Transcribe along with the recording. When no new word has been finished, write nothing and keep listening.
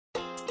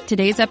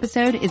Today's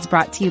episode is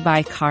brought to you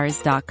by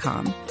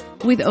Cars.com.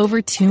 With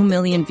over 2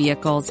 million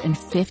vehicles and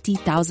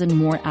 50,000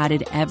 more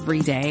added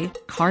every day,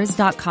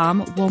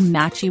 Cars.com will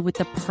match you with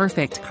the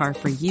perfect car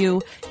for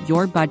you,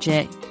 your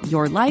budget,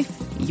 your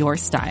life, your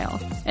style.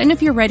 And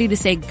if you're ready to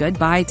say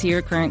goodbye to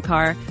your current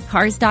car,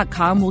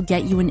 Cars.com will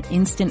get you an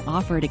instant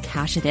offer to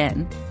cash it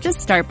in.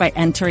 Just start by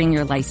entering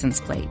your license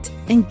plate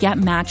and get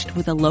matched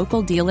with a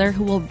local dealer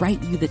who will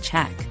write you the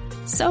check.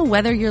 So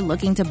whether you're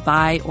looking to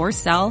buy or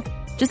sell,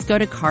 just go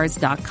to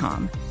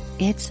Cars.com.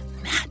 It's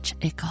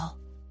magical.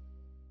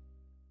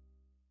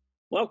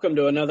 Welcome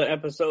to another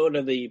episode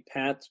of the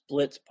Pat's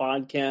Blitz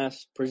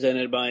podcast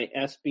presented by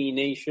SB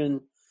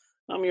Nation.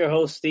 I'm your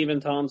host, Stephen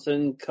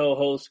Thompson,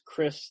 co-host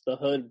Chris the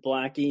Hood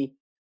Blackie.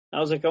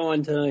 How's it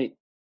going tonight?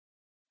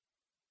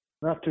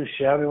 Not too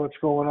shabby. What's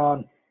going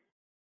on?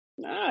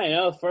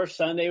 First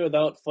Sunday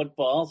without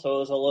football, so it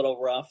was a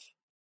little rough.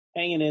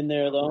 Hanging in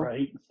there, though.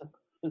 Right.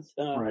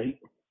 Right.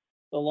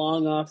 The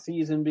long off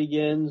season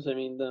begins.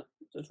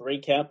 Just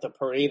recap the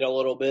parade a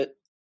little bit.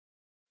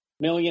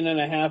 1.5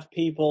 million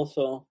people,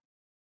 so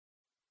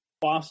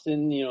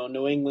Boston,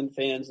 New England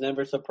fans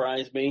never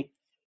surprise me.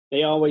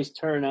 They always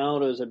turn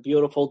out. It was a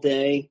beautiful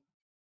day.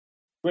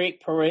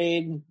 Great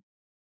parade.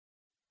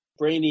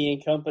 Brady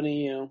and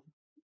company,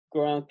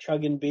 Gronk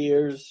chugging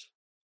beers.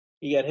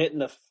 He got hit in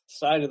the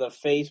side of the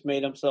face,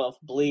 made himself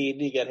bleed.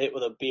 He got hit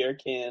with a beer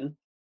can.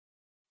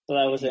 So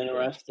that was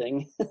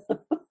interesting.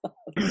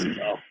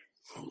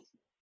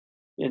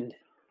 And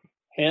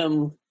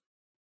him,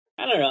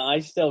 I don't know. I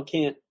still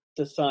can't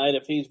decide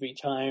if he's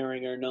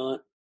retiring or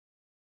not.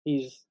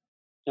 He's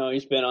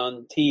been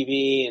on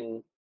TV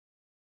and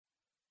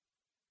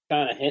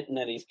kind of hinting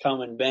that he's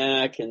coming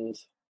back, and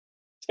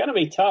it's going to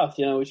be tough.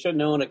 We should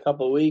know in a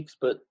couple of weeks,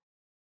 but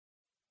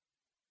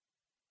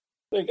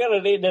they're going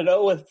to need to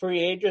know with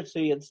free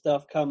agency and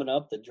stuff coming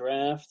up, the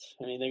draft.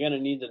 They're going to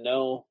need to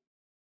know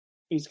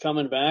if he's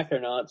coming back or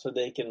not so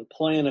they can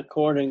plan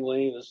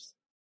accordingly.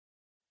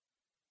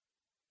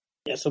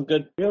 There's some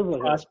good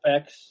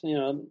prospects.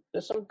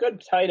 There's some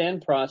good tight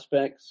end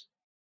prospects.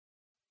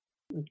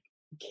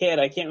 Kid,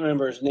 I can't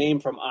remember his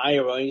name, from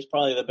Iowa. He's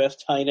probably the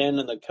best tight end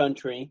in the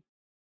country.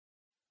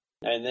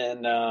 And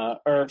then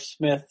Irv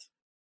Smith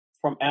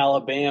from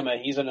Alabama.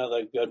 He's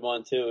another good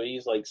one, too.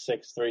 He's like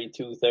 6'3",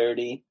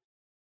 230.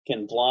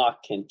 Can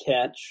block, can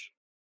catch.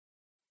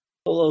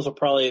 So those are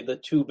probably the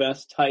two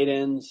best tight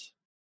ends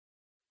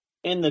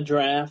in the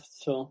draft.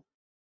 So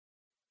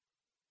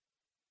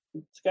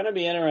it's going to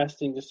be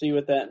interesting to see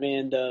what that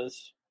man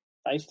does.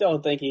 I still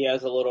think he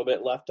has a little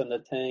bit left in the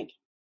tank.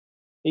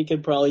 He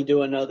could probably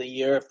do another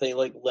year if they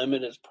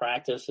limit his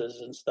practices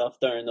and stuff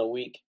during the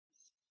week.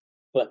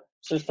 But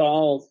it's just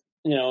all,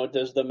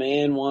 does the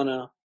man want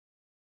to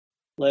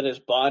let his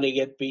body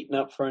get beaten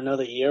up for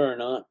another year or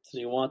not? Does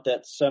he want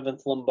that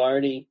 7th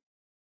Lombardi?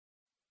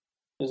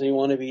 Does he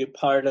want to be a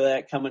part of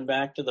that coming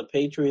back to the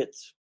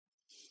Patriots?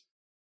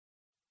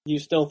 Do you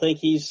still think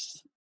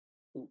he's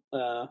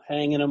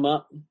hanging him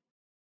up?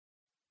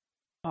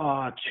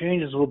 It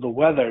changes with the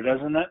weather,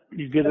 doesn't it?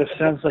 You get a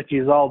sense like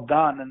he's all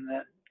done, and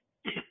that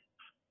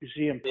you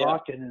see him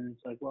talking, and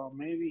it's like, well,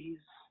 maybe he's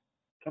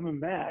coming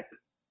back.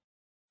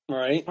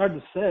 Right. Hard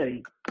to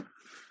say.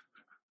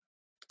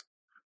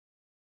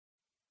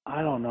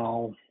 I don't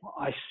know.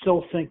 I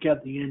still think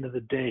at the end of the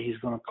day he's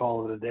going to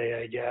call it a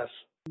day, I guess.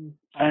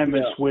 I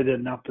haven't swayed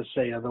enough to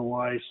say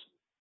otherwise.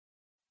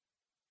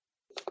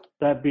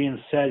 That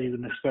being said, you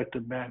can expect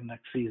him back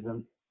next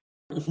season.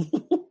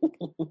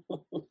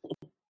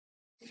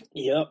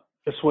 Yep.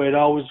 That's the way it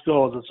always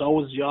goes. It's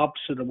always the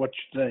opposite of what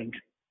you think.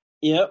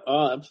 Yep.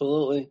 Oh,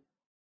 absolutely.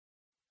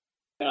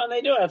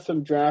 They do have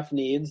some draft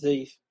needs.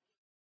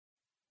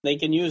 They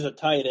can use a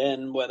tight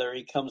end, whether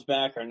he comes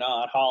back or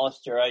not.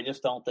 Hollister, I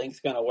just don't think is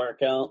going to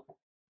work out.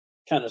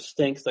 Kind of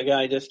stinks. The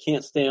guy just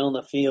can't stay on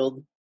the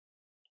field.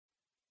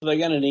 So they're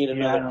going to need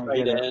another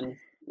tight end.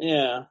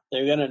 Yeah,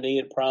 they're going to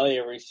need probably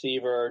a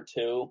receiver or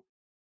two.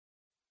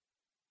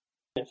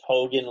 If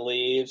Hogan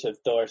leaves,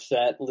 if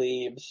Dorsett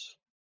leaves,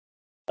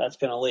 that's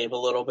going to leave a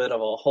little bit of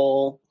a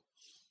hole.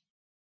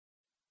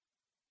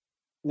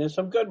 And there's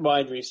some good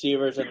wide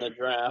receivers in the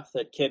draft.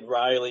 That kid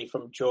Riley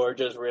from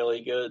Georgia is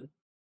really good.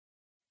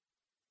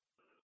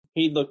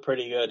 He'd look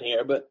pretty good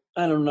here, but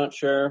I'm not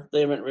sure.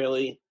 They haven't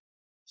really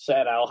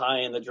said how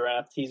high in the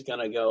draft he's going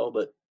to go.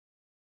 But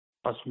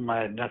that's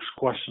my next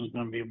question is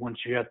going to be, once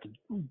you have to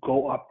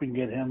go up and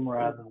get him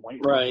rather than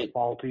wait for him to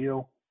fall to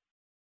you.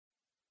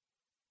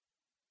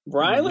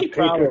 Riley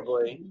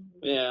probably,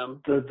 yeah.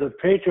 The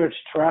Patriots'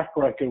 track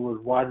record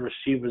with wide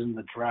receivers in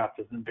the draft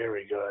isn't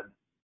very good.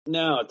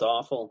 No, it's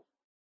awful.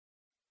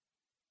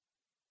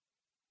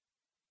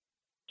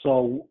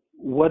 So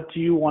what do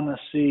you want to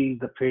see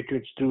the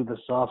Patriots do this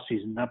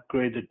offseason?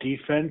 Upgrade the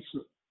defense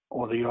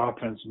or the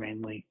offense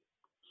mainly?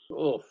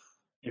 Oof.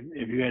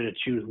 If you had to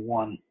choose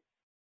one.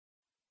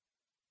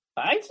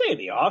 I'd say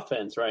the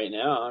offense right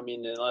now.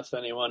 Unless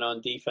anyone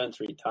on defense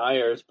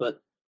retires, but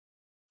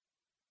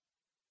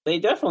they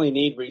definitely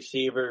need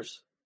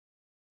receivers.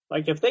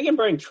 If they can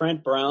bring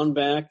Trent Brown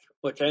back,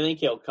 which I think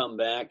he'll come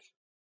back,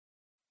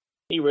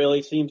 He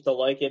really seems to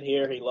like it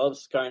here. He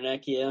loves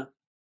Scarnecchia.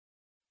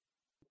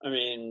 I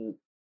mean,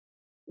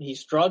 he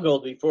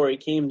struggled before he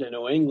came to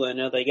New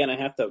England. Are they going to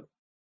have to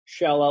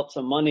shell out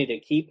some money to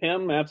keep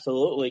him?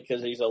 Absolutely,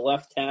 because he's a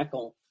left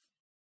tackle.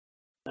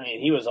 I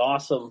mean, he was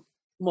awesome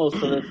most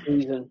of the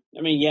season.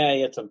 I mean, yeah,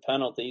 he had some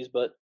penalties,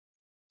 but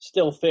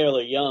still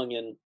fairly young,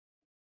 and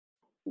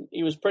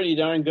he was pretty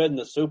darn good in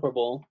the Super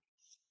Bowl.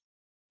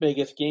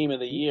 Biggest game of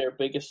the year,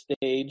 biggest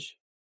stage.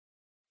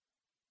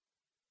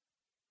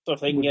 So if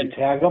they can Would get you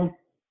tag him?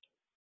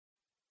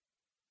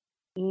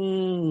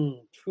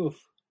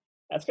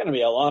 That's going to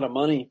be a lot of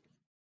money.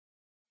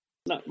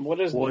 What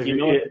is Well,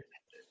 it?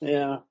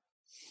 Yeah.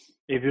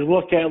 If you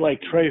look at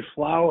like Trey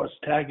Flowers,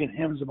 tagging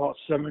him is about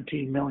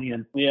 $17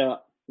 million. Yeah.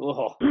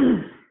 Oh.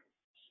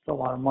 It's a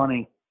lot of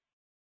money.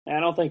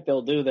 I don't think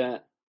they'll do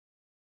that.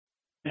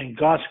 And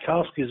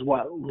Gostkowski is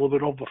what, a little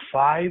bit over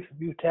 5 if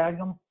you tag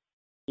him?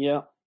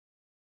 Yeah.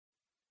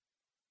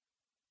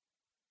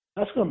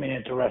 That's going to be an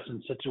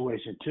interesting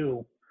situation,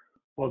 too,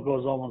 what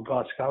goes on with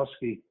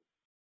Gostkowski.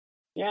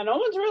 Yeah, no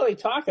one's really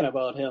talking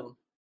about him.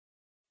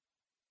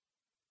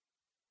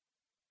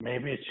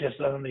 Maybe it's just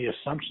under the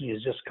assumption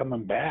he's just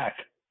coming back.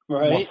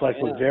 Right. Almost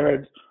like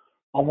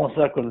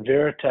when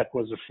Veritek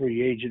was a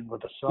free agent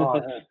with the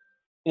Sox.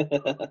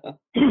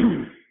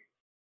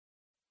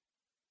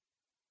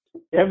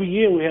 Every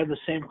year we have the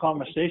same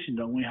conversation,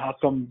 don't we? How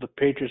come the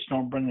Patriots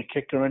don't bring a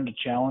kicker in to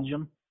challenge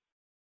him?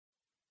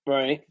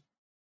 Right.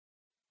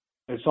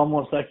 It's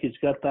almost like he's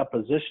got that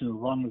position as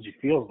long as he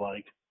feels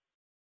like.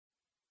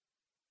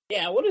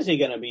 Yeah, what is he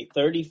going to be,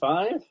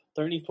 35?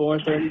 34,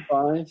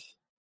 35?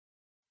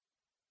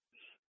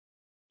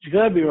 He's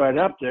got to be right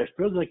up there. It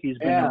feels like he's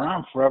been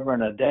around forever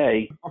and a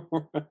day.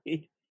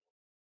 Right.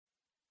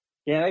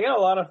 Yeah, they got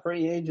a lot of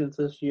free agents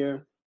this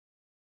year.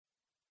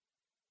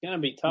 It's going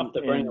to be tough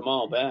to bring them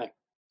all back.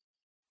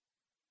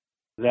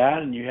 That,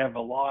 and you have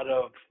a lot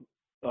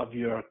of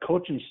your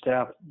coaching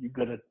staff you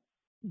got to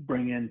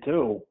bring in,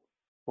 too.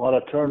 A lot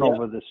of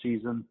turnover this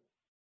season.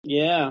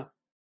 Yeah.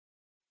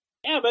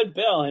 Yeah, but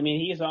Bill, I mean,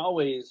 he's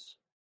always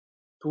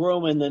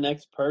grooming the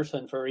next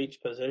person for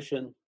each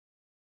position.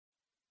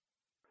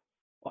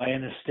 I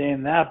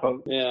understand that,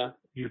 but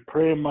you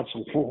pretty much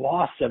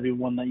lost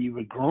everyone that you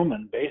were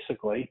grooming,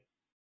 basically.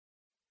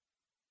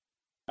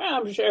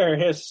 I'm sure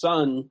his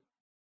son,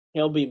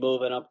 he'll be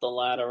moving up the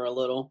ladder a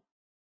little.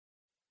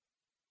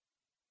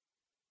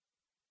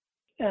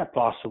 Yeah,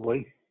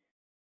 possibly.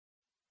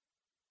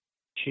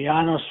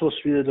 Chiano's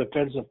supposed to be the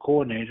defensive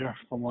coordinator,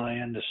 from what I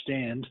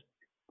understand.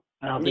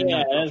 I don't think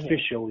that's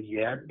official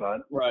yet,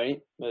 but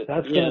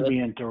that's going to be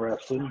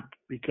interesting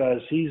because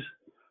he's,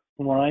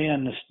 from what I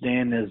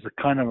understand, is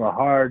a kind of a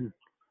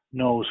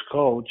hard-nosed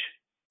coach.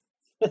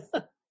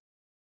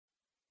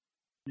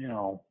 You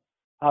know,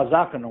 how's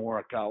that going to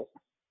work out?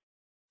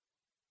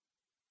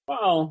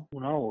 Well, who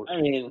knows?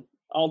 I mean,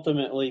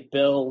 ultimately,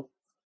 Bill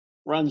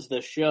runs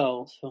the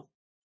show, so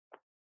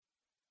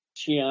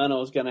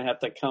Chiano's going to have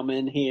to come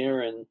in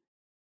here and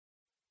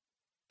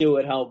do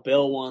it how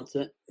Bill wants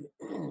it.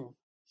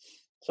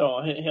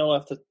 So he'll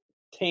have to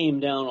tame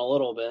down a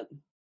little bit.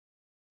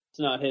 It's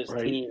not his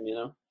team, you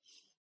know.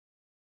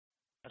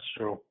 That's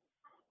true.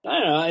 I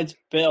don't know. It's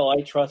Bill.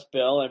 I trust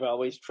Bill. I've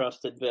always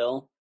trusted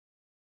Bill.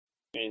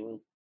 I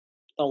mean,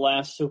 the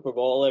last Super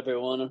Bowl,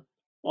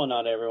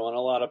 not everyone, a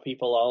lot of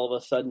people all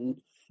of a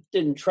sudden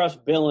didn't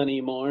trust Bill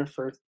anymore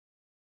for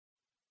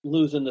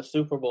losing the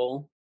Super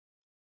Bowl.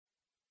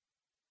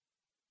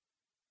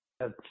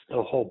 That's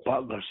the whole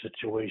Butler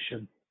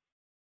situation.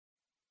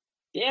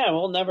 Yeah,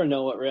 we'll never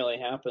know what really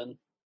happened.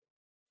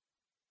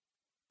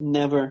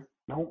 Never.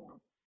 Nope.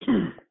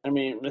 I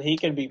mean, he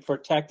could be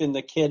protecting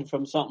the kid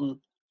from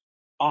something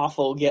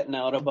awful getting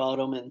out about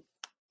him, and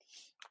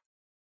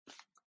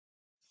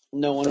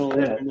no one will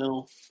ever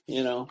know,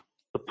 you know.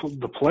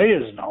 The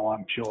players know,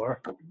 I'm sure.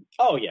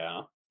 Oh,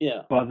 yeah.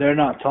 Yeah. But they're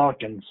not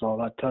talking, so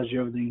that tells you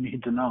everything you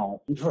need to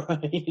know.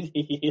 Right.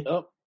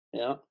 Yep.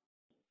 Yeah.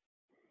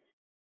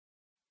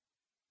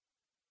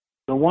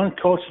 The one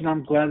coach that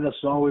I'm glad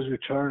that's always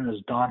returning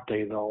is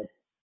Dante, though.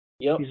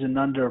 Yep. He's an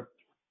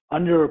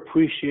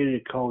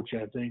underappreciated coach,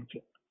 I think,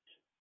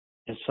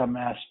 in some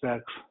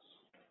aspects.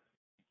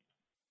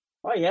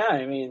 Oh, yeah.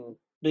 I mean,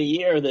 the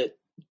year that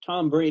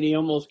Tom Brady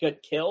almost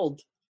got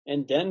killed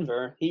in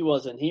Denver, he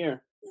wasn't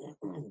here.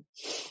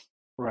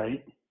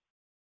 Right.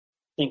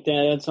 Think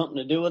that had something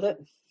to do with it?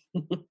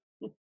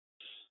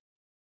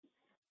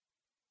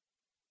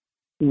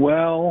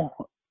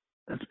 Well,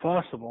 it's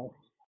possible.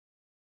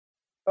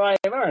 Oh, I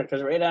remember,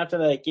 because right after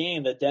that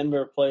game, the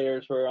Denver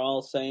players were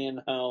all saying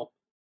how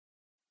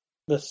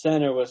the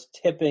center was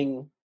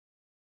tipping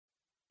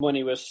when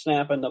he was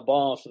snapping the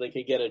ball so they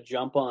could get a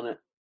jump on it.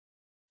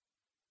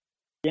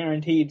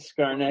 Guaranteed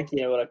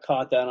Scarnecchia would have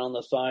caught that on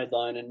the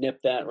sideline and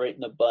nipped that right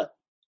in the butt.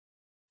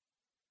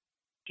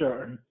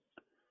 Sure.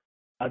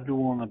 I'd be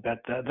willing to bet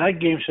that. That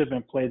game should have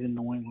been played in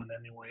New England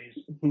anyways.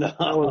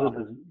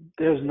 No.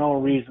 There's no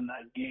reason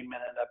that game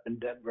ended up in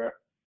Denver.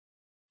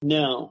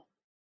 No.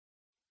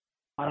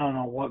 I don't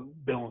know what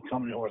Bill and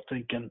company were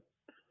thinking.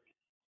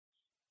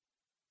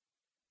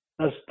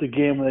 That's the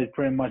game where they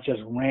pretty much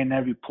just ran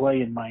every play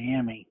in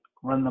Miami.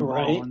 Run the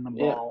ball, run the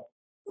ball.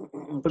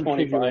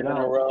 25 in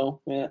a row,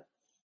 yeah.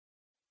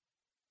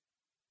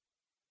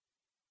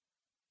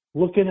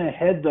 Looking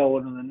ahead, though,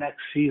 into the next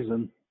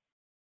season,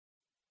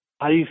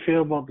 how do you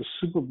feel about the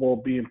Super Bowl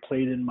being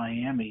played in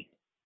Miami?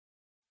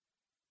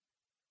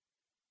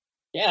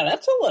 Yeah,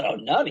 that's a little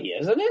nutty,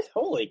 isn't it?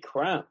 Holy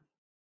crap.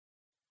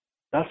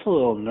 That's a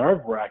little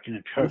nerve-wracking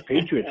if you're a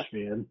Patriots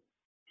fan.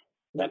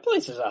 That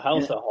place is a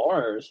house of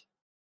horrors.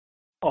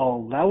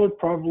 Oh, that would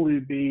probably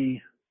be,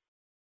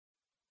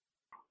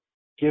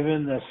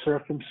 given the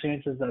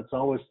circumstances that's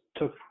always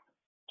took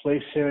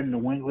place here in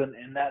New England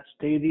in that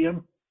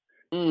stadium,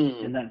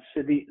 in that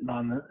city,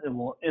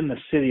 in the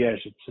city, I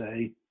should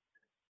say,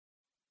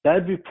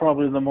 that'd be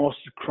probably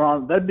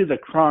that'd be the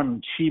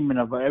crown achievement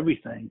of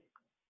everything.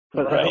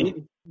 Right?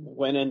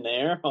 Went in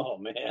there? Oh,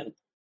 man.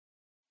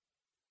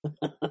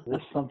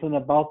 There's something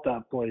about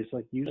that place,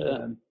 like you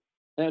said.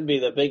 That'd be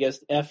the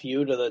biggest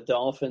FU to the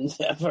Dolphins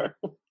ever.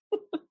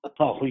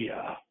 Oh,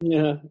 yeah.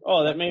 Yeah.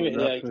 Oh, that maybe.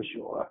 That's for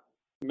sure.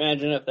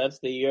 Imagine if that's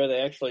the year they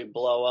actually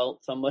blow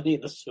out somebody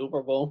in the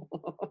Super Bowl.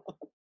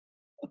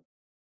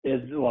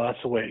 Well,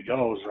 that's the way it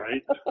goes,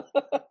 right?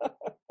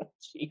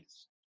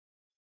 Jeez.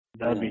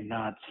 That'd be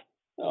nuts.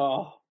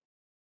 Oh.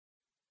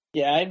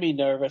 Yeah, I'd be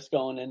nervous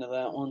going into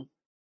that one.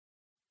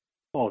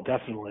 Oh,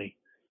 definitely.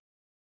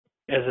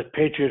 As a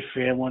Patriots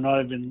fan, we're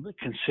not even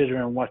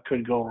considering what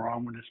could go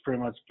wrong. We're just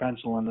pretty much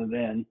penciling it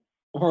in.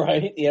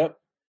 Right, yep.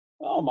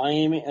 Oh,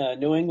 Miami,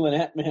 New England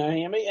at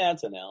Miami,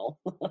 that's an L.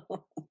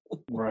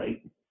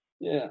 Right.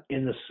 Yeah.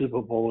 In the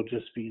Super Bowl would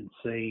just be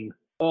insane.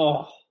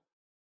 Oh.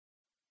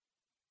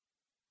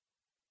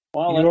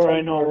 Well,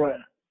 right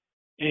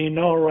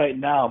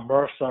now,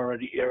 Murph's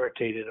already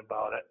irritated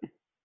about it.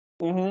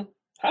 Mm-hmm.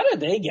 How did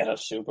they get a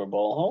Super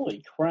Bowl?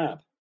 Holy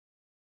crap.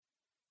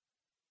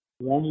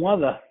 Warm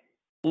weather.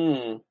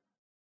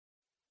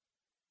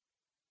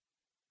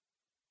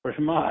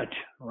 Pretty much,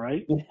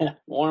 right? Yeah.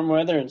 Warm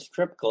weather and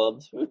strip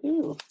clubs.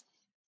 Woohoo.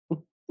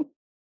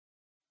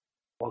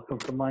 Welcome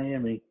to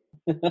Miami.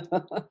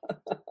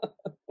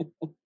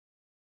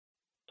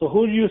 So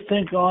who do you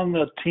think on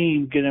the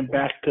team, getting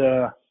back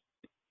to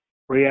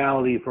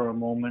reality for a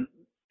moment,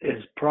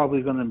 is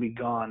probably going to be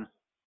gone?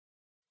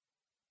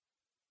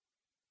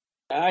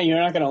 You're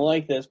not going to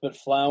like this, but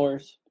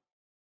Flowers.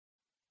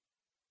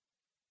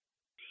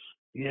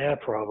 Yeah,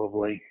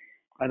 probably.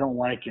 I don't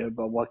like it,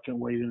 but what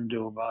are you going to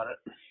do about it?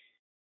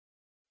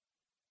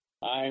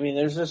 I mean,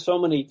 there's just so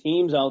many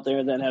teams out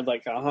there that have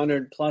like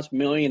 $100+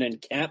 million in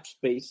cap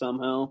space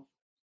somehow.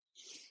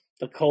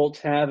 The Colts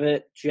have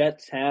it.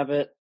 Jets have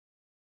it.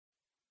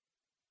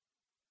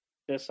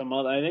 There's some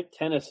other. I think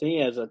Tennessee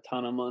has a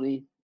ton of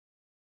money.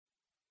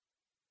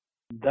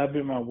 That'd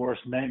be my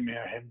worst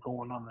nightmare, him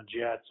going on the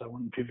Jets. I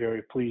wouldn't be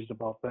very pleased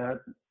about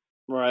that.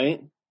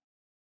 Right.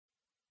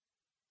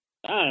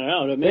 I don't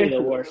know. To me,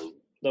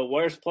 the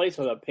worst place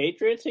for the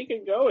Patriots he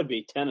could go would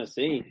be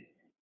Tennessee.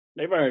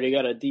 They've already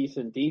got a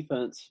decent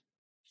defense.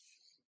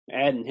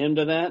 Adding him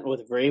to that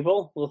with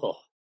Vrabel, ugh.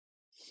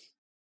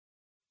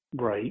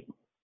 Right.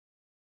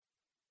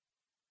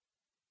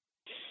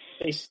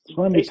 They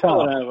still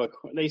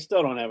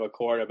don't have a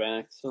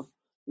quarterback, so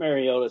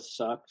Mariota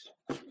sucks.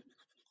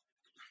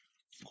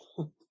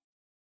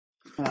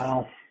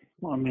 Well,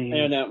 I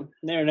mean,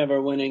 they're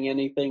never winning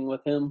anything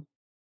with him.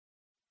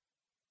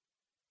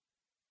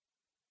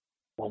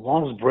 Well, as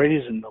long as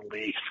Brady's in the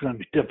league, it's going to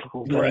be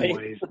difficult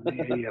anyways in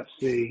the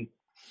AFC.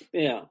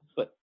 Yeah,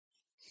 but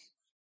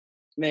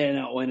they're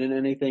not winning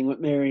anything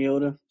with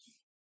Mariota.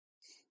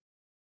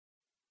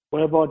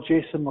 What about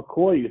Jason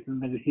McCoy? You think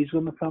that he's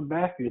going to come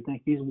back, or you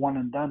think he's one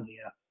and done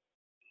here?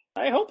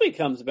 I hope he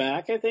comes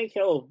back. I think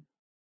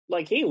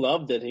he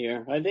loved it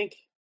here. I think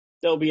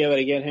they'll be able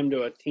to get him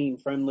to a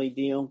team-friendly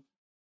deal.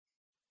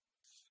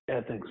 Yeah,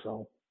 I think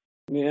so.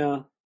 Yeah.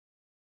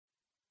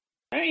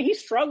 I mean, he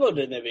struggled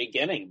in the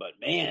beginning, but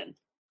man,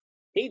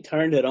 he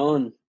turned it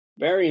on.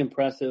 Very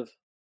impressive.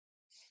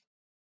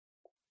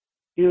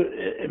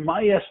 In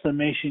my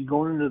estimation,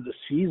 going into the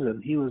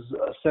season, he was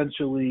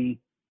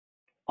essentially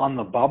on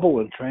the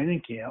bubble in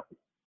training camp.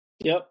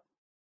 Yep.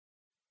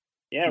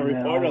 Yeah,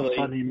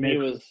 reportedly he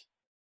was.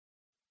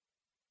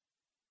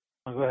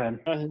 Oh, go ahead.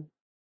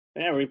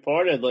 Yeah,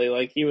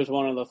 reportedly, he was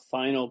one of the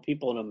final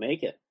people to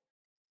make it.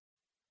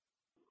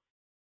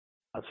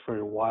 That's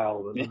pretty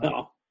wild, isn't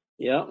it?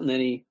 Yeah, and then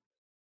he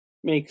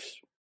makes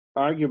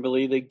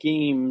arguably the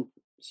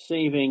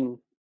game-saving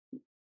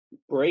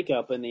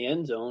breakup in the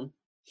end zone.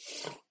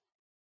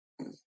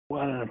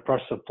 What an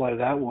impressive play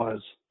that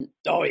was.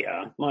 Oh,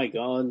 yeah. My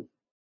God.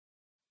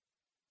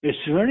 Is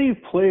there any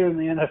player in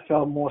the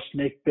NFL more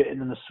snake-bitten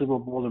in the Super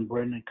Bowl than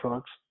Brandon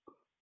Cooks?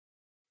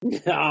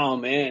 Oh,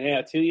 man.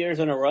 Yeah, 2 years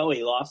in a row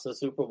he lost the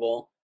Super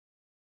Bowl.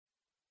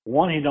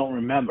 One he don't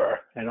remember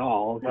at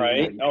all.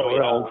 Right. Oh,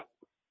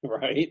 yeah.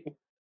 Right.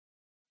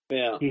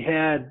 Yeah. He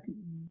had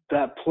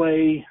that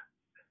play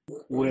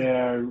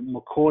where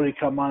McCourty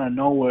come out of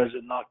nowhere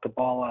and knocked the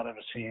ball out of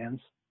his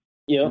hands.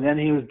 Yeah. And then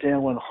he was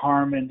dealing with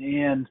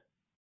Harmon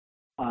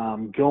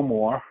and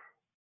Gilmore.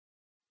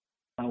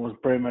 That was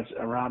pretty much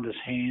around his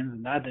hands,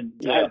 and that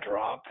didn't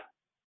drop.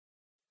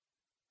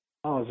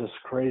 That was just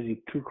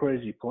crazy. Two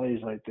crazy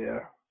plays right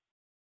there.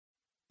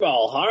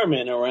 Well,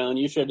 Harmon around,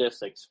 you should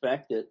just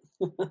expect it.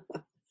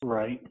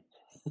 Right.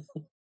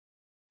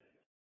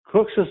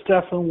 Cooks is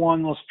definitely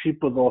one of those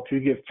people, though, if you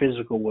get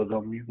physical with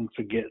him, you can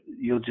forget.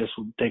 You'll just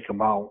take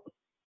him out.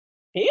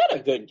 He had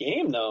a good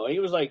game, though. He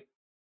was like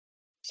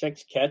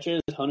 6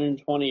 catches,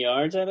 120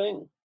 yards, I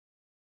think.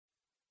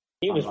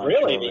 He was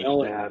really the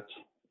only.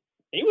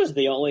 He was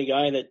the only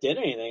guy that did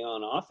anything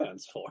on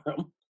offense for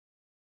him.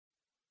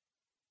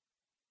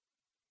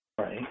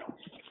 Right.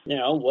 You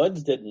know,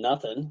 Woods did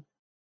nothing.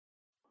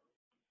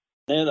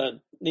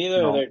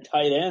 Neither of their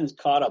tight ends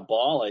caught a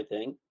ball, I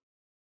think.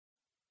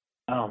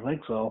 I don't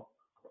think so.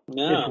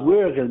 No. It's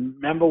weird.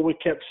 Remember we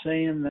kept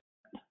saying that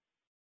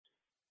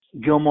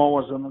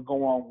Gilmore was going to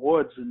go on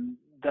Woods, and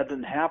that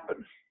didn't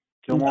happen.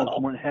 Gilmore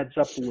went heads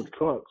up with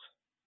Cooks.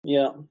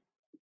 Yeah.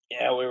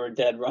 Yeah, we were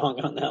dead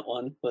wrong on that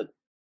one, but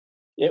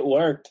it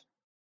worked.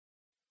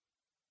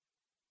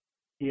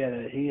 He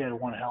had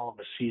one hell of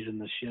a season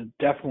this year.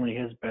 Definitely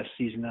his best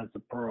season as a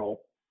pro.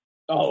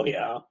 Oh,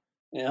 yeah.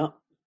 Yeah.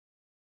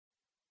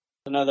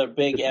 Another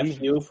big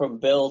FU from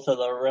Bill to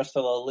the rest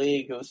of the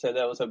league who said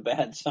that was a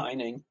bad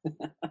signing.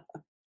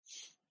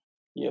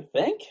 You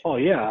think? Oh,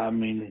 yeah. I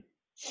mean,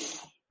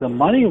 the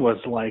money was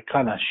like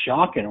kind of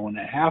shocking when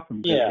it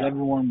happened because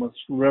everyone was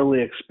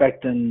really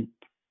expecting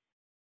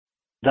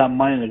that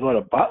money to go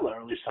to Butler.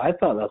 At least I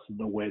thought that's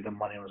the way the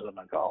money was going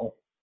to go.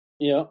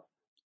 Yeah.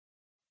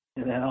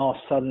 And then all of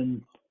a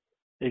sudden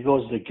it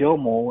goes to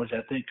Gilmore, which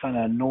I think kind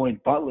of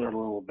annoyed Butler a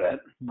little bit.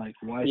 Like,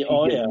 why is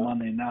he getting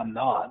money and I'm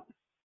not?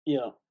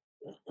 Yeah.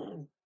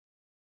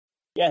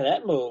 Yeah,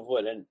 that move,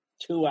 in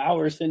 2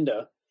 hours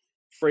into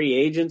free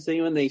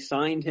agency when they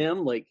signed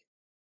him, like,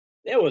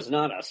 there was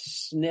not a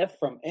sniff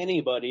from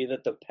anybody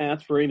that the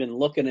Pats were even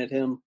looking at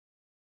him.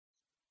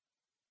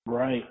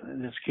 Right.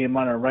 It just came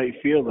out of right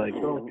field, like,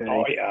 okay.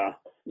 Oh, yeah.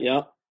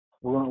 Yeah.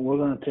 We're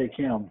going to take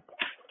him.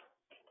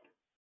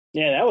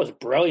 Yeah, that was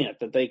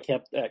brilliant that they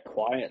kept that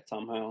quiet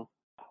somehow.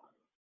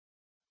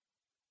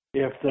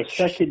 If the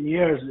second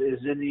year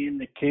is any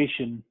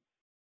indication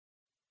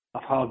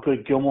of how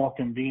good Gilmore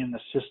can be in the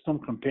system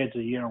compared to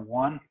year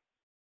one,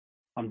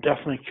 I'm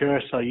definitely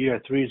curious how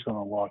year 3 is going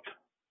to look.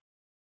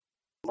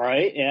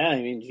 Right? Yeah,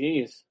 I mean,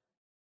 geez.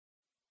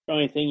 The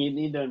only thing you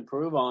need to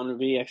improve on would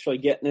be actually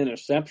getting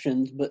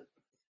interceptions, but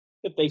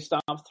if they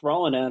stop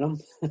throwing at them.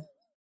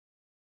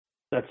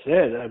 That's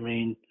it. I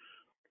mean,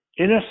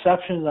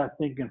 interceptions, I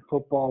think, in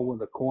football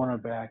with a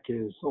cornerback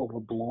is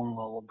overblown a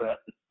little bit.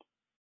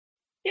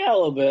 Yeah, a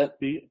little bit.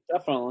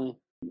 Definitely.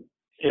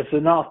 If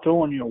they're not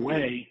throwing your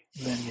way,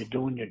 then you're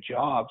doing your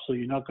job, so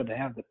you're not going to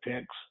have the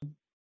picks.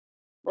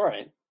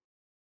 Right.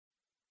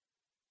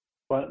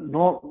 But,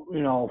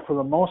 no, for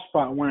the most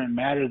part, when it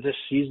mattered this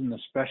season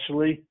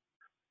especially,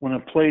 when a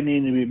play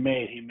needed to be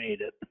made, he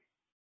made it.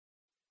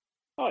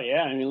 Oh,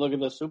 yeah. I mean, look at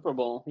the Super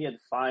Bowl. He had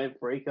 5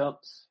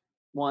 breakups,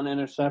 1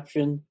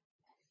 interception.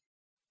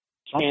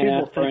 Can't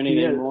ask for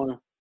anything more.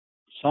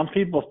 Some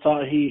people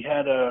thought he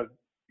had a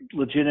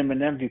legitimate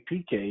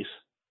MVP case.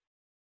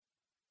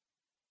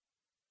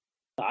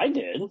 I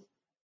did.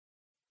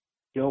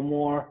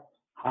 Gilmore,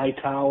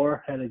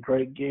 Hightower had a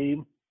great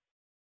game.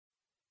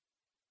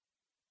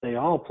 They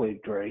all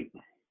played great.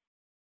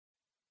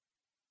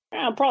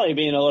 I'm probably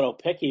being a little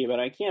picky, but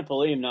I can't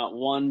believe not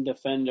one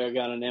defender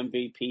got an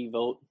MVP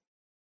vote.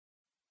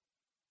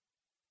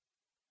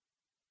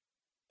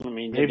 I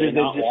mean, maybe they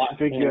just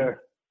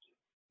figure.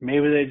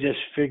 Maybe they just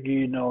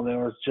figure, they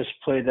were just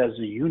played as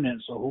a unit,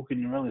 so who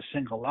can you really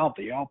single out?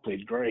 They all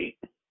played great.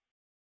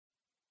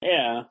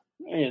 Yeah,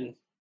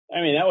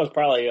 I mean, that was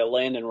probably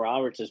Landon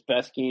Roberts'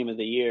 best game of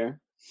the year.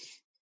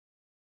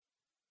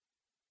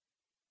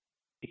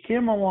 He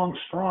came along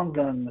strong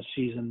during the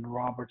season,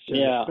 Roberts,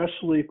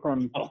 especially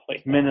from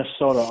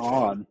Minnesota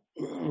on.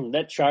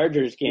 That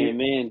Chargers game,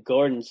 man,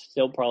 Gordon's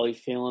still probably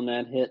feeling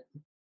that hit.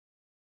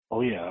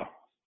 Oh, yeah.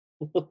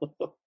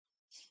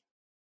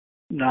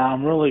 Now,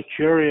 I'm really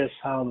curious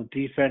how the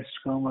defense is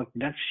going to look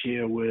next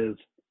year with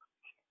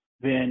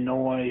Van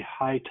Noy,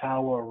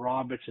 Hightower,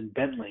 Roberts, and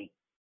Bentley.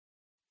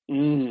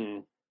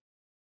 Mm.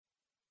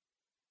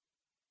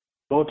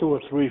 Go to a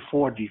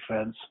 3-4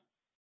 defense.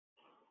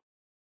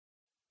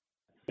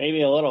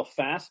 Maybe a little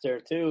faster,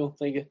 too.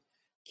 They could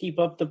keep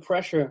up the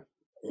pressure,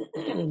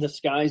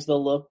 disguise the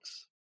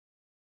looks.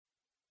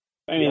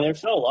 I mean, they're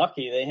so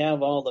lucky. They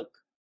have all the,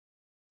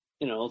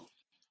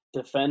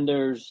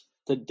 defenders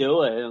to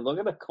do it. And look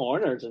at the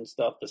corners and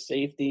stuff, the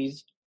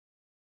safeties.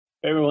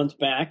 If everyone's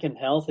back and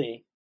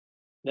healthy,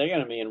 they're going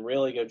to be in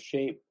really good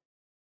shape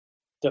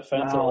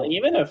defensively. Wow.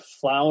 Even if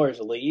Flowers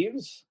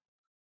leaves,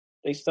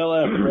 they still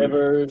have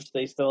Rivers.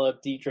 They still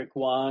have Dietrich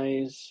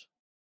Wise,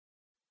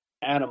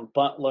 Adam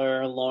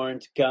Butler,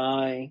 Lawrence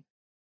Guy.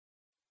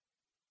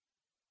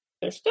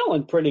 They're still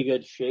in pretty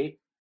good shape.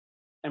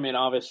 I mean,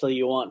 obviously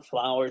you want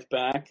Flowers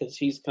back because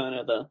he's kind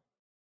of the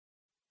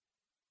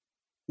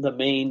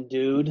main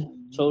dude,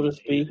 so to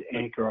speak. He's the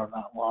anchor on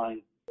that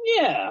line.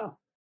 Yeah.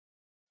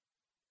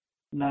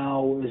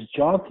 Now, is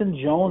Jonathan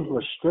Jones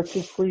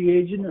restricted free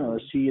agent, or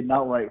is he an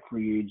outright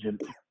free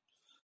agent?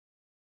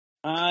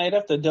 I'd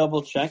have to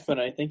double check, but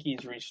I think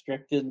he's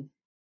restricted.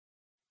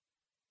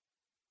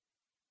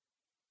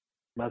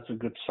 That's a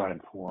good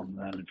sign for him,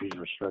 then, if he's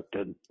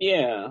restricted.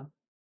 Yeah.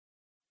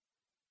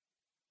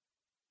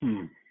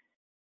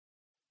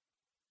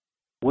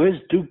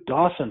 Where's Duke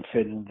Dawson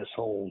fit in this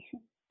whole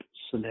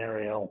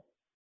scenario?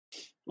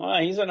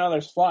 Well, he's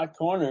another slot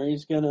corner.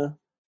 He's going to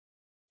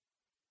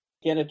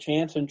get a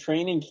chance in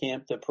training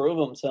camp to prove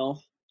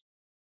himself.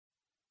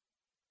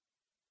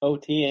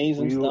 OTAs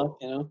and stuff,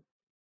 you know.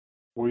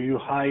 Were you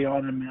high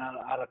on him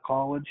out of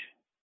college?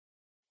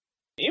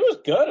 He was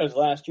good his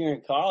last year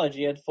in college.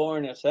 He had 4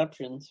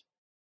 interceptions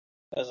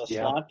as a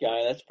slot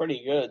guy. That's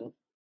pretty good.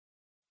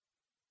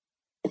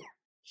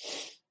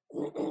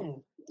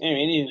 I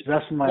mean,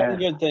 that's one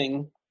good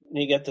thing.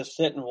 You get to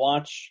sit and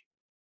watch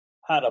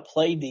how to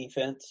play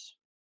defense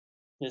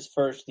his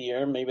first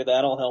year. Maybe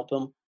that'll help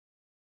him.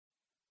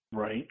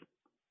 Right.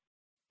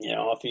 You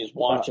know, if he's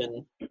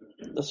watching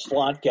the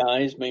slot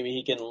guys, maybe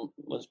he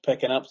was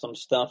picking up some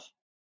stuff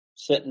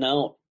sitting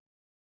out.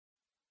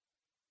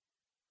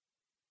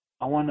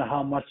 I wonder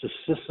how much the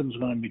system's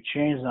going to be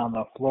changed on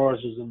the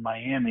Flores is in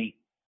Miami.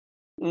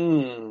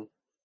 Who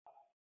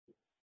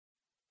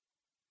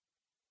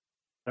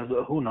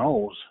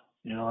knows?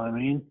 You know what I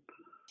mean?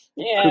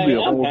 Yeah, could be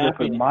a whole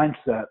different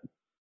mindset.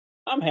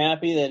 I'm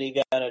happy that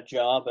he got a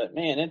job, but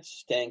man, it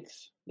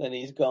stinks that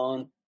he's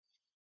gone.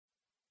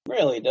 It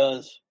really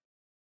does.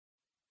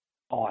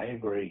 Oh, I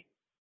agree.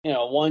 You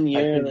know, one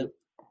year that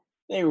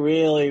they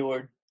really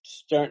were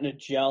starting to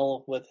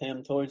gel with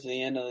him towards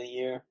the end of the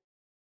year.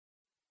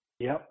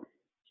 Yep.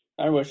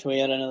 I wish we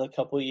had another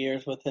couple of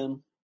years with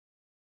him.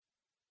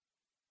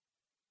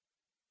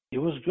 It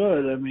was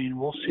good. I mean,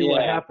 we'll see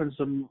what happens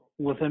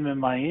with him in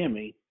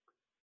Miami.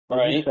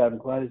 Like you said, I'm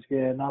glad he's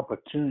getting an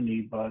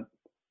opportunity, but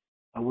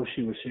I wish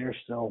he was here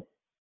still.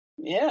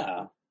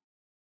 Yeah.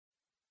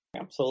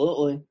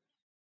 Absolutely.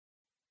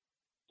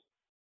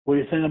 What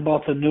do you think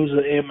about the news of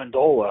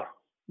Amendola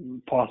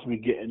possibly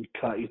getting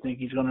cut? You think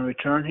he's going to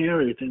return here,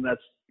 or you think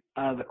that's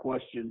out of the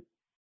question?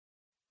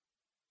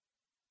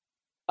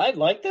 I'd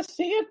like to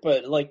see it,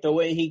 but like the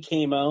way he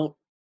came out,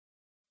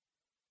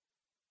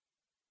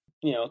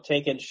 you know,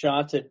 taking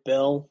shots at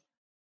Bill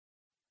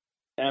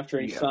after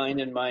he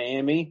signed in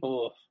Miami.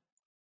 Oof.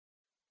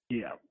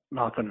 Yeah,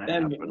 not going to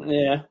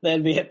happen.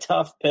 That'd be a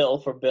tough pill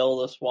for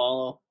Bill to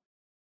swallow.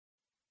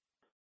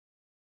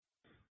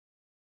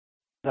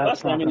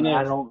 That's not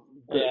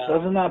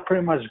doesn't that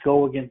pretty much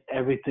go against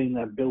everything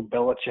that Bill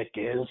Belichick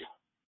is?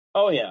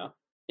 Oh, yeah.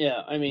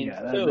 Yeah, I mean,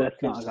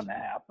 that's not going to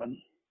happen.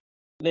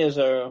 There's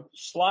a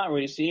slot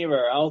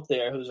receiver out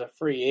there who's a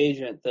free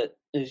agent that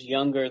is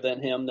younger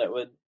than him that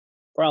would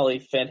probably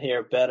fit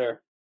here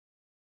better.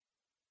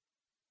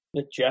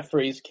 The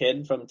Jeffries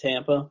kid from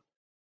Tampa.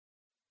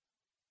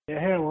 Yeah, I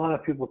hear a lot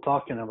of people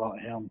talking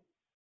about him.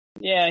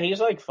 Yeah, he's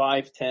like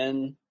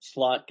 5'10",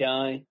 slot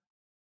guy.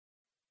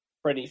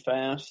 Pretty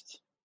fast.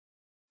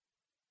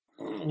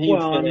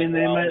 Well, I mean,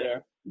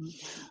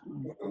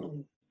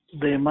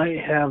 they might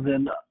have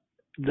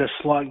the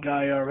slot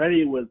guy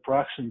already with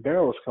Braxton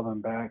Barrows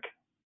coming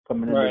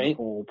into the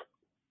fold.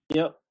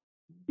 Yep.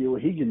 See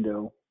what he can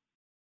do.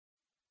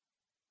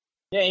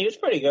 Yeah, he was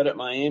pretty good at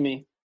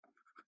Miami.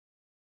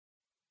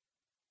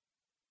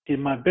 See,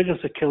 my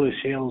biggest Achilles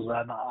heel is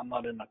I'm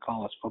not into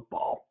college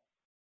football.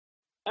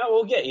 Oh,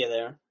 we'll get you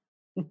there.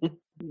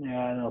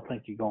 Yeah, I don't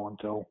think you're going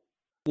to.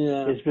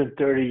 Yeah. It's been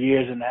 30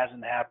 years and it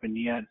hasn't happened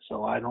yet,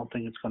 so I don't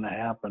think it's going to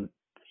happen.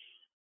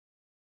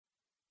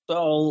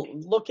 So,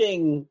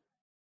 looking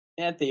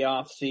at the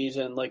off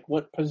season, like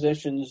what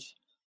positions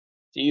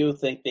do you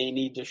think they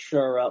need to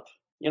shore up?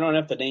 You don't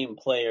have to name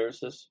players,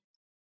 just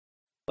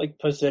like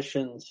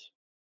positions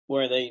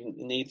where they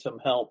need some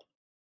help.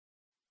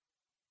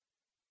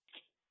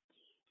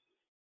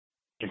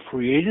 The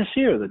free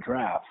agency or the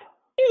draft?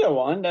 Either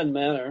one, doesn't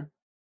matter.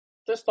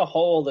 Just the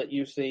hole that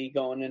you see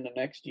going into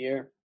next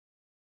year.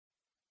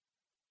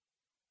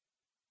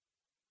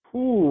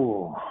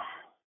 Ooh.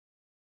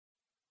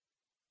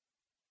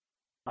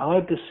 I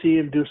like to see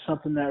him do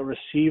something at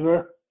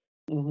receiver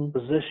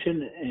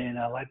position, and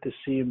I like to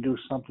see him do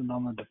something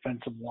on the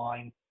defensive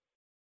line.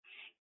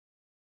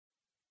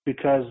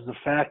 Because the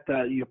fact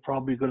that you're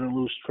probably going to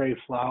lose Trey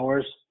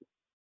Flowers,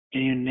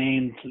 and you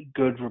named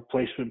good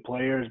replacement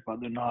players, but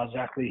they're not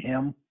exactly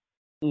him.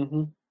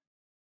 Mm-hmm.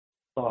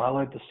 So I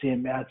like to see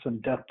him add some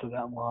depth to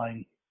that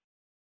line.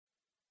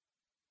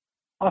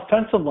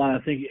 Offensive line,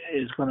 I think,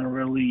 is going to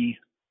really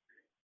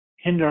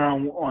hinder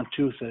on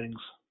two things.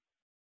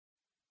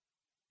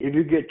 If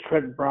you get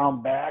Trent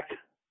Brown back,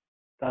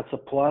 that's a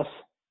plus.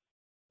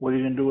 What are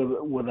you going to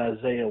do with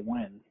Isaiah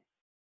Wynn?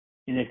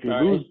 And if you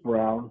lose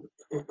Brown,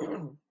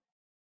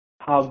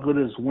 how good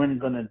is Wynn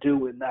going to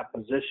do in that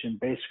position,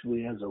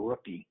 basically as a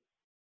rookie,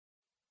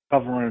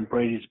 covering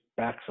Brady's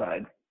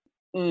backside?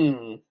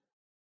 Yeah,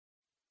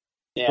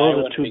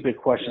 those are two big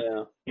questions.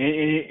 Yeah.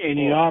 And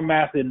you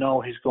automatically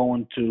know he's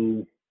going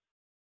to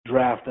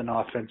draft an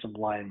offensive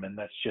lineman.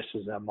 That's just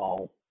his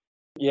MO.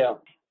 Yeah.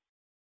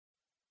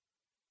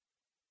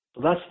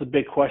 So that's the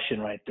big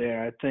question right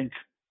there. I think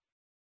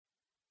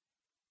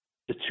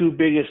the two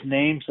biggest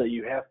names that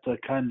you have to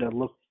kind of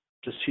look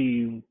to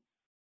see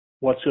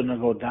what's going to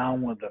go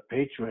down with the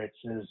Patriots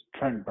is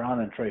Trent Brown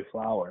and Trey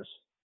Flowers.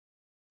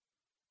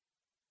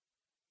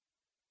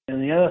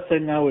 And the other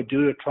thing I would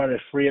do to try to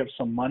free up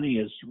some money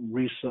is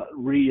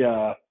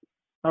not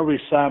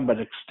resign, but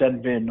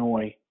extend Van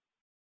Noy.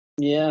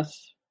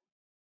 Yes.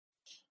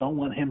 Don't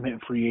want him hit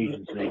free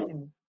agency.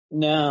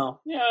 No.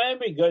 Yeah,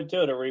 it'd be good,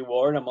 too, to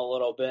reward him a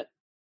little bit.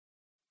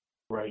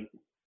 Right.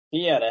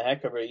 He had a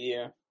heck of a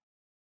year.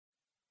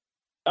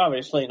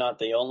 Obviously not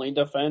the only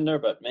defender,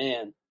 but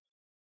man.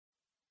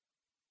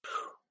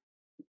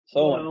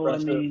 So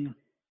impressive. I mean,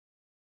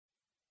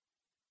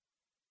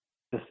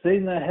 the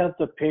thing that helped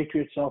the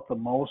Patriots out the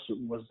most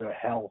was their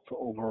health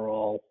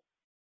overall.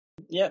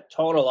 Yeah,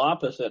 total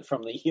opposite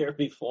from the year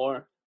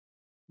before.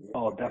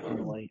 Oh,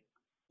 definitely.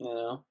 You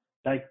know?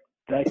 That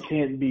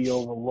can't be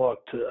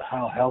overlooked,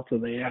 how healthy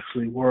they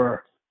actually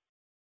were.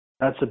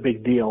 That's a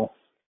big deal.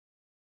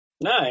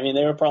 No, I mean,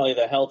 they were probably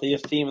the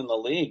healthiest team in the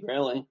league,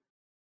 really.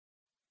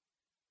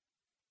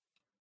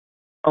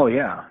 Oh,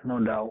 yeah, no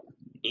doubt.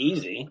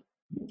 Easy.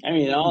 I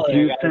mean, all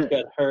their guys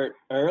got hurt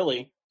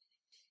early.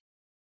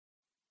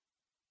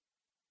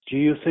 Do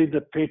you think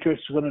the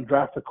Patriots are going to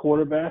draft a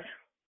quarterback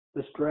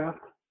this draft?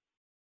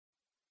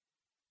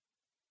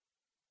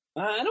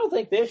 I don't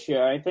think this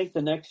year. I think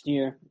the next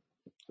year.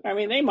 I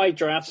mean, they might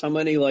draft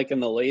somebody like in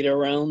the later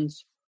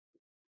rounds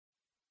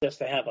just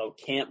to have a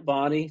camp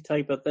body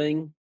type of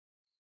thing.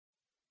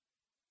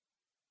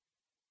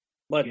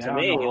 But yeah, to I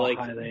me, don't know like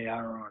how high they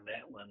are on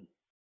Etling.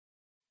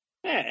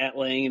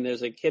 Etling, and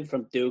there's a kid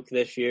from Duke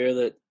this year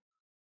that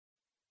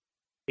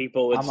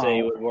people would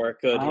say would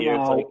work good here.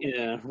 It's like,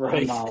 yeah,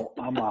 right.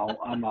 I'm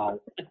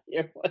out.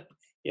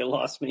 You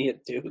lost me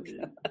at Duke.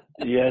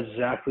 Yeah,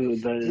 exactly.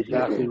 That's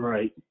exactly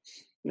right.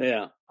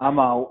 Yeah. I'm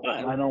out.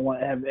 I don't want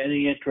to have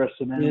any interest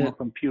in anyone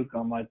from Puke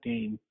on my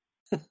team.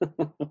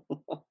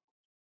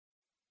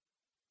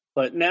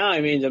 But now,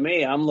 I mean, to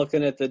me, I'm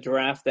looking at the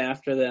draft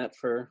after that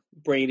for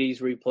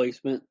Brady's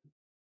replacement.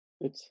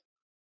 It's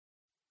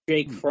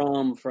Jake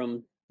Fromm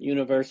from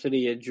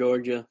University of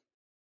Georgia.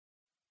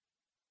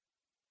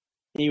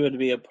 He would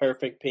be a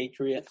perfect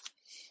Patriot.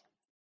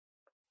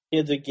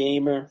 Kid's a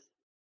gamer.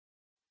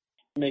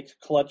 Makes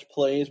clutch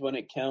plays when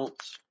it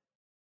counts.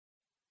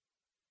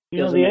 You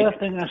know, the other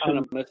thing I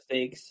should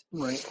mistakes.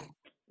 Right.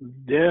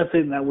 The other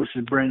thing that we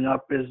should bring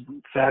up is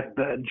the fact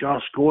that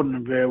Josh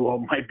Gordon very well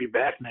might be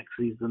back next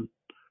season.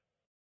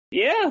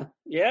 Yeah.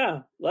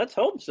 Let's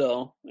hope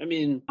so. I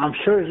mean, I'm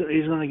sure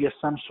he's going to get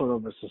some sort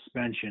of a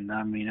suspension.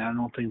 I mean, I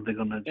don't think they're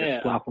going to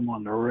just slap him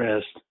on the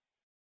wrist.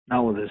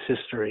 Not with his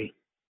history.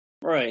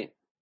 Right.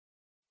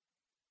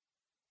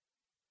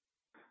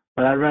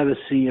 But I'd rather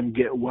see him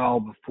get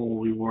well before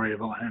we worry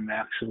about him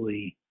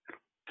actually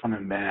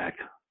coming back.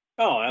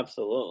 Oh,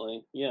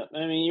 absolutely. Yeah.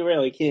 I mean, you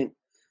really can't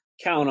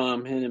count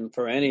on him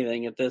for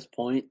anything at this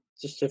point.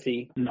 Just if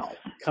he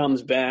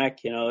comes back,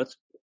 it's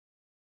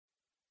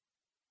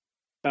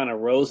kind of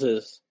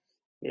roses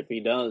if he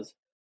does.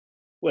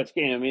 Which,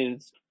 I mean,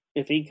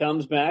 if he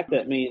comes back,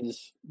 that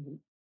means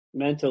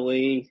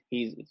mentally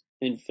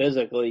and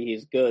physically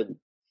he's good.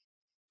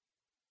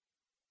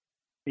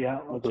 Yeah,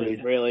 which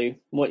is really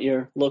what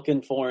you're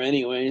looking for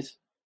anyways.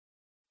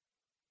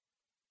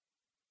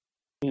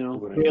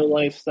 Real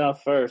life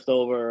stuff first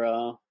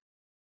over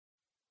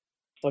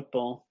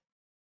football.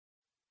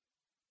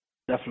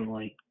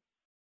 Definitely.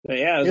 But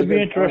yeah, it'll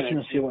be interesting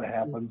to see what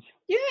happens.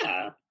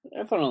 Yeah,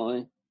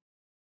 definitely.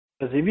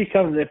 Because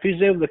if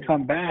he's able to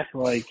come back,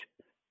 like,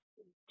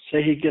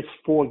 say he gets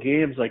 4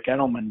 games like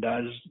Edelman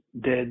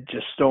did,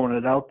 just throwing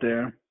it out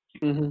there.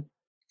 Mm-hmm.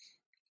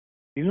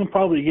 You can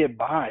probably get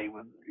by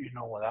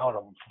without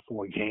him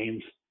for 4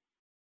 games.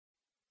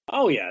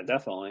 Oh yeah,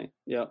 definitely.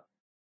 Yep.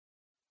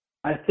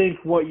 I think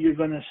what you're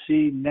going to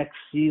see next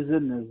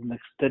season is an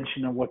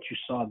extension of what you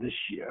saw this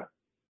year.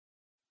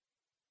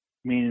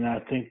 Meaning, I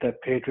think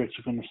that Patriots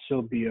are going to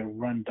still be a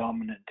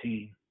run-dominant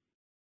team.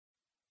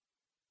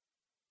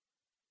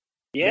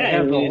 Yeah, they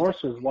have the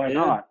horses. Why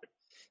not?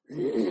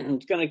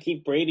 It's going to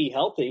keep Brady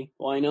healthy.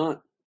 Why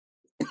not?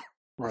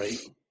 Right.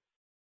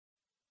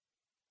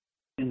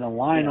 And the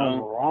line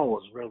overall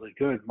was really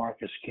good.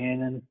 Marcus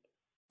Cannon,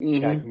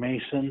 Jack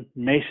Mason.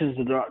 Mason's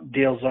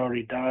deal's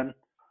already done.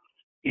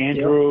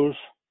 Andrews,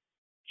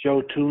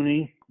 Joe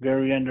Tooney,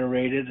 very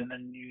underrated. And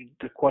then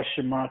the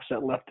question marks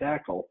at left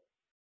tackle.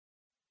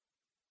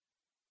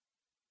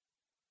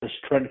 Does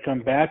Trent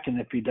come back? And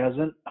if he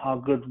doesn't, how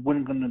good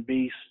Wynn going to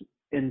be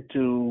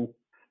into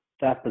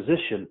that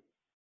position?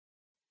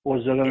 Or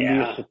is there going to be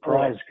a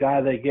surprise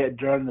guy they get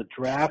during the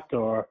draft,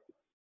 or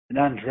an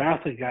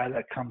undrafted guy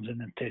that comes in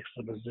and takes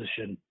the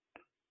position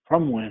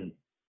from Wynn?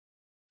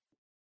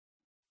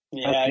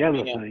 Yeah, that's the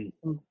other thing.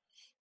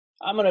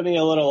 I'm going to be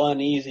a little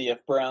uneasy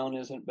if Brown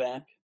isn't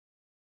back.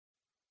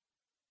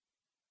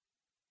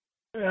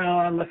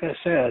 Well, like I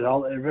said,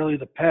 it really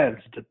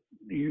depends.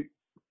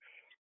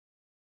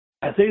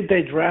 I think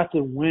they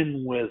drafted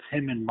Wynn with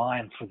him in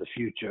mind for the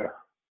future.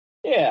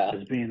 Yeah.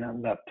 As being that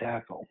left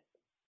tackle.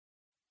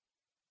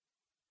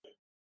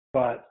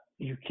 But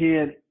you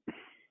can't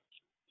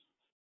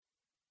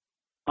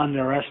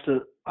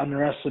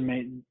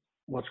underestimate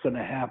what's going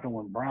to happen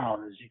with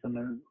Brown.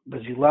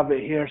 Does he love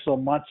it here so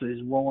much that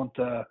he's willing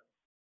to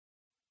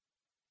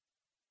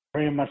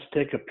pretty much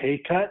take a pay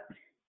cut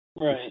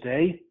to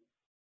stay?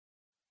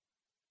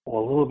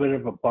 Or a little bit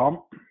of a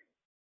bump,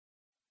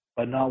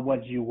 but not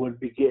what you would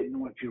be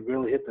getting if you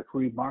really hit the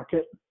free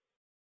market?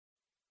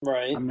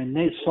 Right. I mean,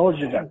 Nate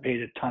Soldier got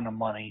paid a ton of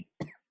money.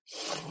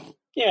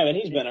 Yeah, but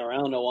he's been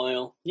around a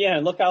while. Yeah,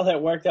 look how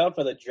that worked out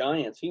for the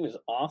Giants. He was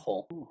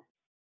awful.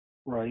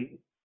 Right.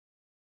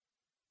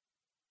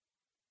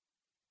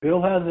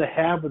 Bill has a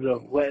habit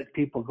of letting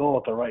people go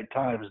at the right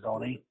times,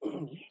 don't he?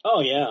 Oh,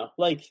 yeah.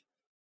 Like,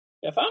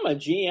 if I'm a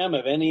GM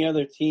of any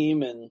other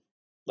team and,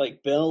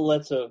 like, Bill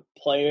lets a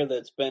player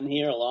that's been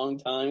here a long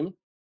time,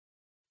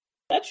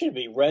 that should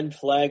be red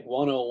flag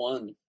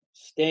 101.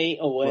 Stay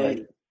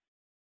away.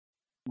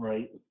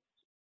 Right.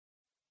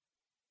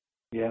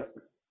 Yeah.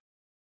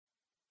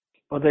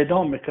 But they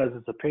don't because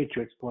it's a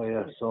Patriots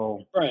player,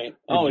 so right.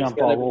 They jump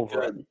all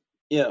over it.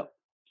 Yeah.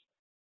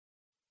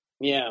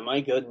 Yeah, my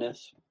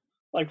goodness.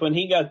 Like when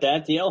he got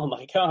that deal, I'm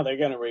like, oh, they're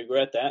going to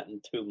regret that in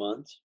 2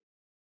 months.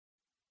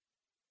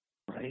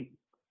 Right.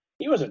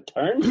 He was a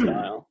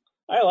turnstile.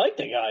 I like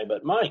the guy,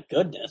 but my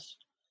goodness.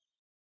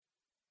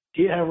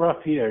 He had a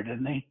rough year,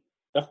 didn't he?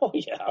 Oh,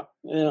 yeah.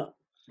 Yeah.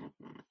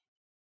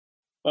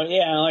 But,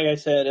 yeah, like I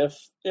said,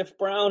 if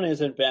Brown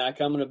isn't back,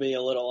 I'm going to be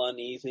a little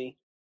uneasy.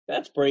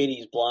 That's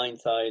Brady's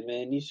blind side,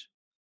 man.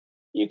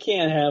 You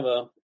can't have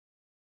a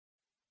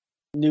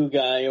new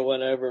guy or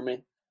whatever,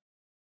 man,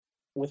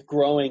 with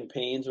growing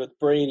pains with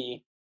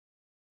Brady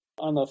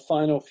on the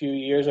final few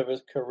years of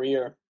his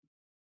career.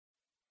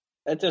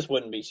 That just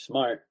wouldn't be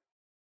smart.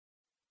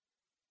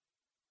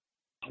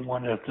 I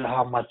wonder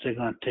how much they're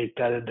going to take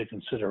that into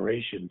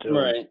consideration, too.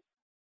 Right.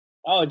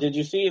 Oh, did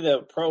you see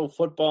the Pro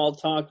Football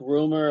Talk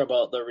rumor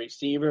about the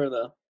receiver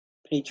the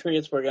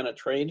Patriots were going to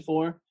trade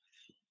for?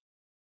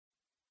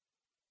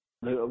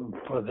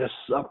 For this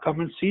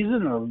upcoming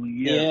season or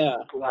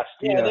last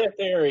year? Yeah, their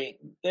theory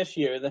this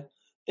year.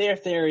 Their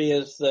theory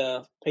is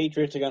the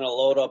Patriots are going to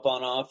load up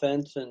on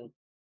offense, and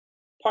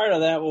part of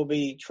that will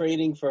be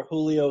trading for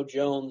Julio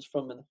Jones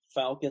from the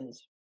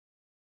Falcons.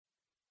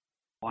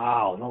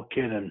 Wow, no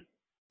kidding.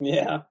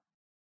 Yeah,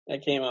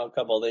 that came out a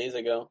couple of days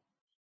ago.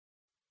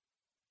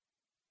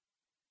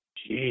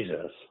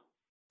 Jesus.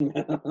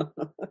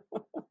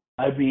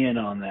 I'd be in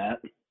on that.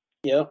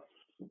 Yep.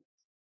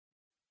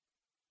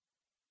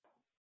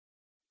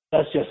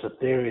 That's just a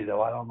theory,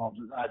 though. I don't know.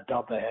 I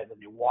doubt they had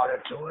any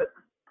water to it.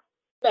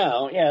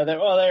 No, yeah.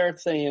 They're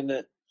saying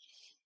that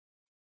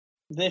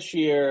this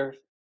year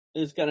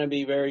is going to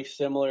be very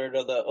similar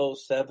to the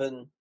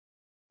 2007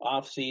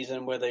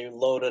 offseason where they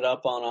loaded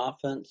up on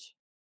offense.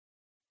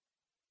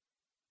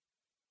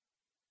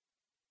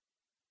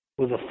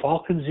 Will the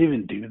Falcons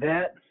even do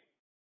that?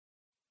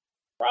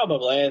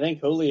 Probably. I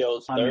think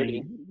Julio's 30. I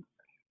mean,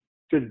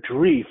 good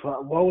grief.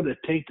 What would it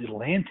take to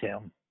land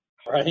him?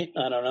 Right?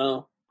 I don't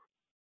know.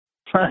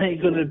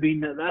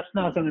 That's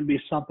not going to be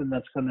something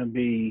that's going to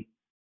be,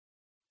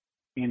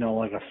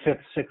 like a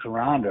 5th, 6th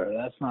rounder.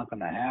 That's not going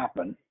to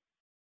happen.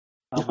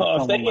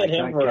 If they get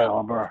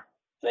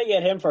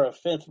him for a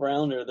 5th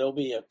rounder, there'll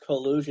be a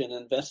collusion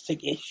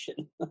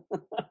investigation.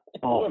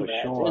 Oh, for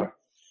sure.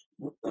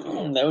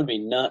 That would be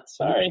nuts.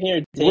 All right,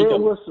 here, take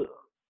him.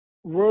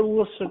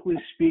 Realistically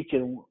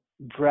speaking,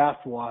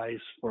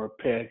 draft-wise for a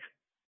pick,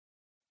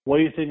 what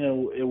do you think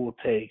it will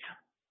take?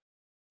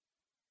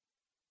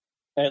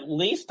 At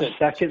least a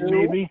second, 2.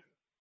 maybe?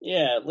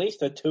 Yeah, at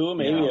least a 2,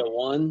 maybe a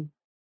 1.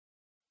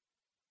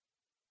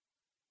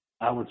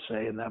 I would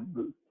say that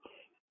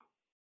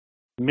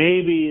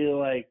maybe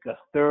like a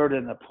 3rd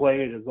and a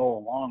player to go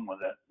along with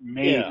it.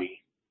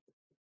 Maybe.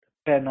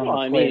 Yeah. Depending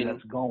on the play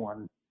that's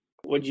going.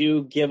 Would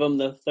you give him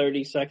the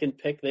 32nd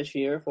pick this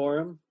year for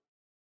him?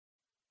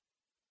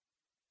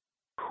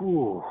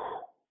 Whew.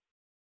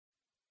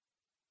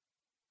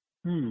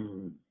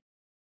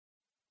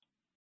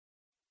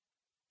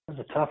 That's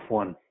a tough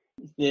one.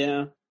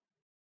 Yeah.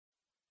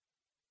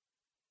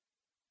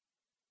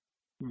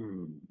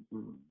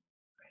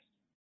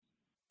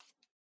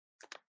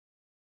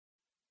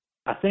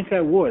 I think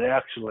I would,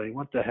 actually.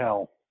 What the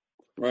hell?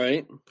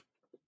 Right.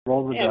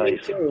 Roll the dice. Me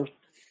too.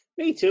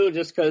 Me too,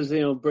 just because,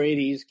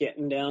 Brady's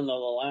getting down to the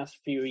last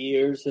few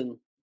years, and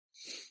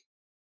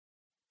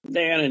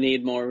they're going to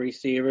need more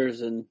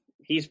receivers, and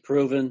he's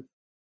proven.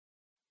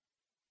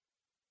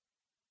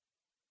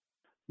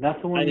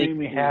 Nothing would make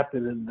me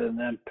happier than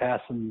them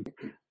passing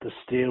the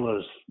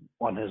Steelers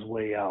on his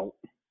way out.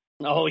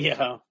 Oh,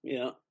 yeah.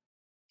 Yeah.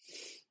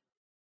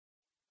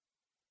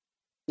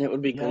 It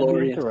would be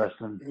glorious.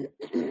 Interesting.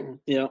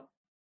 Yeah.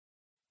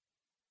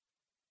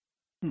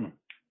 I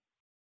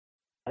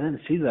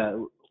didn't see that.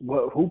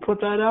 Who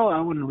put that out?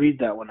 I wouldn't read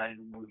that when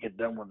we get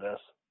done with this.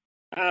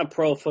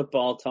 Pro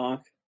Football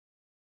Talk.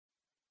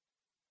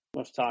 I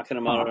was talking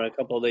about it a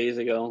couple of days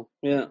ago.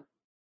 Yeah.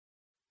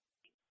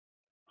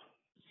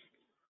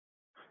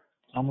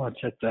 I'm going to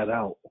check that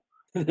out.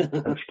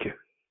 That's cute.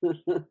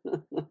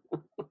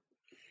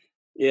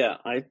 Yeah,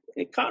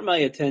 it caught my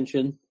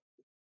attention.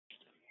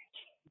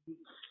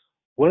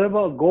 What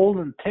about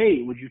Golden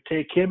Tate? Would you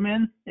take him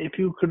in if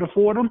you could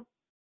afford him?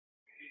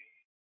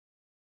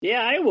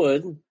 Yeah, I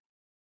would.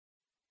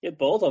 Get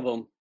both of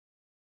them.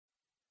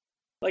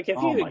 Like,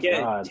 if you could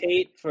get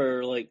Tate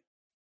for,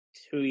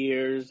 2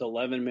 years,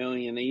 $11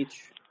 million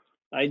each,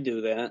 I'd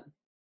do that.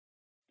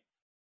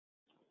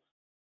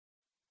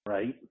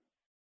 Right.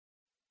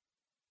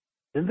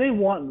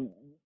 Weren't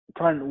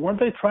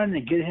they trying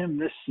to get him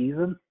this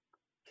season?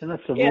 And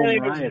that's the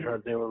rumor I had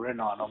heard they were in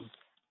on him.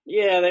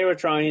 Yeah, they were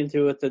trying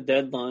to at the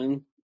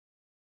deadline.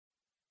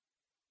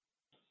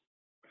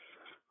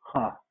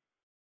 Huh.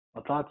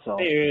 I thought so.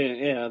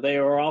 They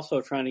were also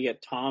trying to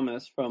get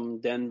Thomas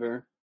from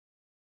Denver.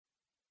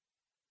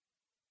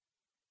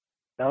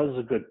 That was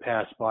a good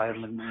pass by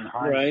him in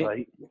hindsight.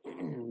 Right.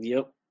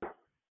 Yep.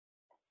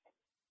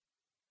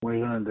 What are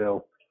you going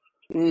to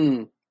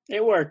do?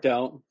 It worked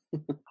out.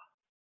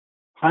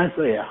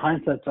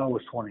 Hindsight's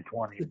always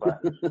 20/20.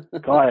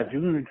 But God, if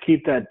you're going to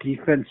keep that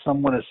defense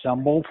somewhat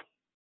assembled,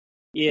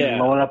 and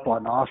load up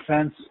on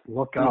offense,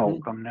 look out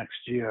come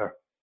next year.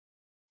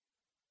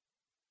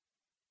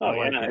 Oh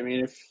yeah, I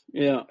mean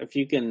if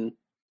you can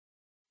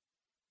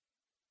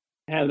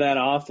have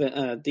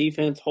that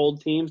defense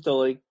hold teams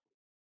to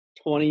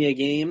 20 a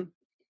game,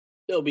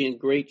 they'll be in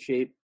great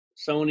shape.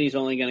 Sony's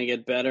only going to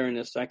get better in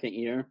his second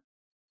year.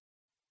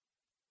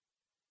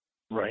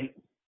 Right.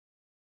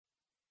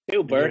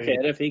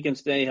 Burkhead, if he can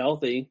stay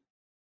healthy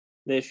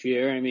this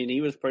year, I mean,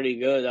 he was pretty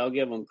good. I'll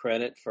give him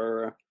credit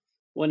for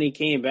when he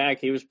came back,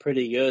 he was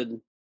pretty good.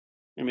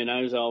 I mean,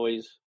 I was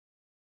always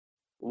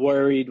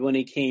worried when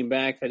he came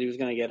back that he was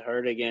going to get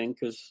hurt again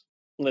because,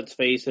 let's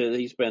face it,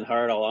 he's been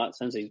hurt a lot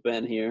since he's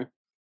been here.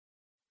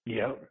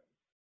 Yep.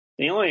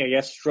 The only, I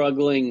guess,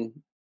 struggling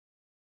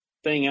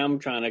thing I'm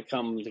trying to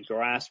come to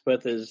grasp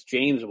with is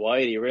James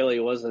White. He really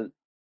wasn't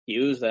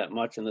used that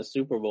much in the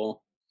Super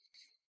Bowl.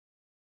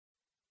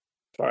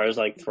 As far as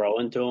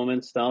throwing to him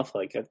and stuff,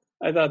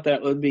 I thought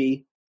that would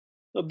be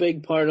a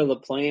big part of the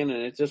plan,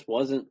 and it just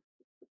wasn't.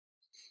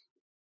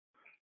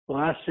 Well,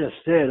 that's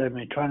just it. I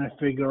mean, trying to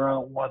figure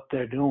out what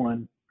they're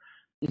doing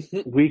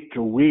week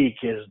to week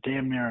is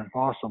damn near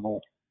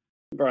impossible.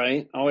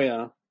 Right. Oh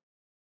yeah.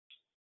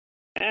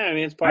 I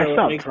mean, it's part of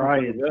what makes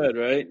them good,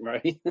 right?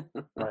 Right.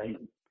 Right.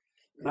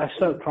 I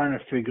stopped trying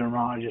to figure them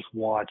out. I just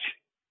watch.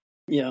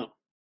 Yeah.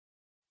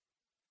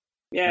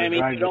 Yeah, I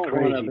mean, you don't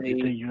want to be.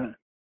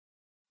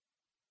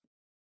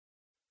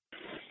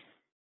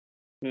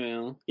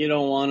 You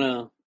don't want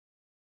to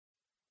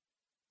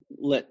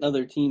let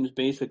other teams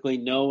basically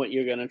know what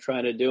you're going to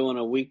try to do on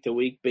a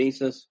week-to-week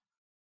basis.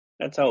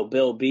 That's how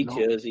Bill beats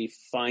you, is he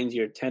finds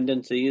your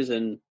tendencies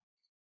and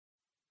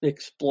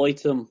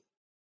exploits them.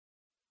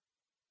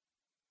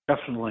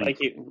 Definitely.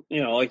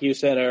 Like you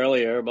said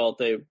earlier about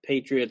the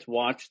Patriots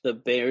watched the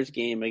Bears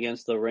game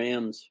against the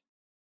Rams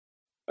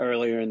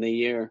earlier in the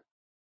year.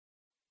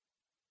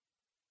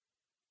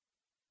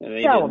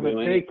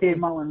 McVay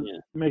came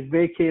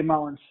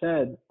out and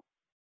said,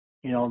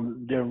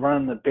 they're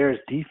running the Bears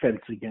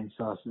defense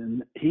against us,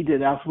 and he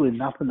did absolutely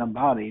nothing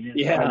about it. He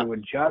didn't try to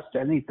adjust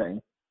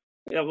anything.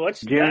 Yeah, what's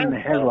deer in the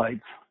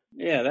headlights?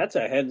 Yeah, that's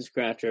a head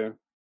scratcher.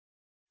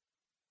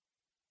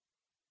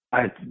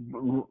 I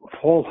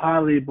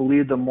wholeheartedly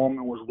believe the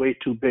moment was way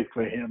too big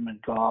for him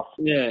and Goff.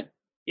 Yeah.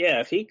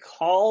 If he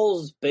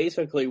calls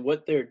basically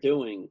what they're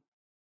doing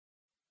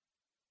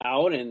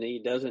out and he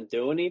doesn't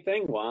do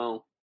anything,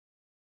 wow.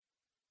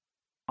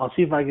 I'll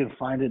see if I can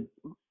find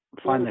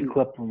the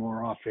clip when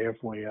we're off air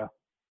for you.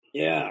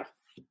 Yeah.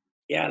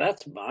 Yeah,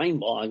 that's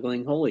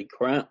mind-boggling. Holy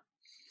crap.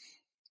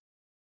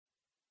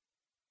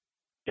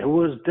 It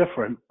was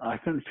different. I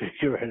couldn't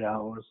figure it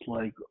out. It was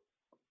like,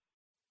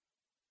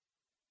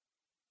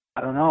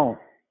 I don't know.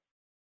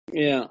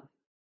 Yeah.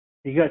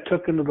 He got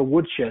took into the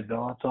woodshed,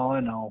 though. That's all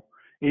I know.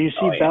 And you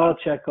see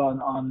Belichick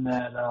on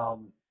that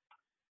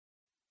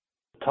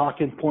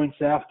talking points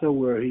after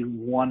where he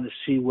wanted to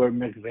see where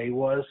McVay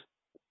was.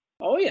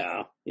 Oh,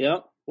 yeah.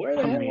 Yep. Where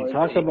the hell was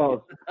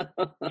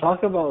he?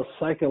 Talk about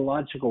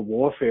psychological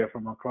warfare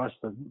from across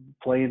the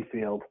playing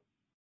field.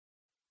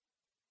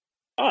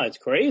 Oh, it's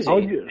crazy. How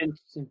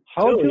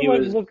would you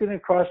like looking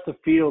across the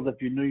field if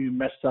you knew you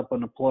messed up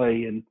on a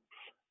play and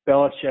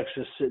Belichick's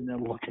just sitting there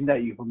looking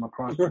at you from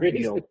across the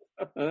field?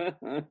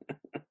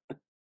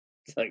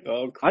 It's like,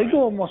 oh, crap. I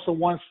go almost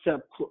one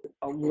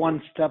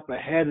step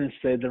ahead and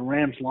say the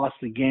Rams lost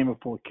the game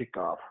before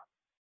kickoff.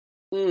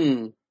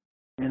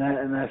 And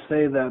I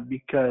say that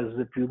because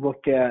if you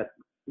look at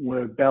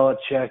where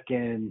Belichick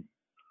and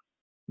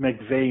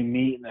McVay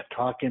meet and they're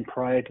talking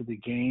prior to the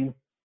game,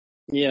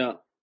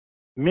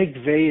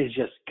 McVay is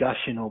just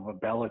gushing over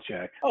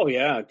Belichick. Oh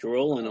yeah,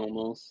 drooling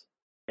almost.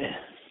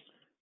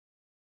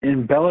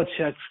 And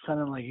Belichick's kind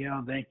of like,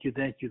 thank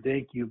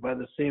you. But at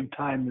the same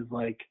time, is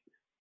like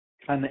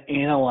kind of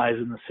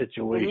analyzing the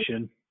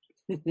situation.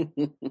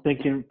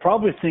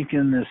 Probably thinking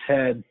in his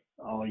head,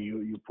 oh,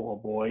 you poor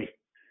boy.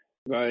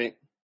 Right.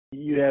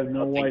 You have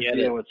no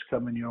idea what's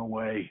coming your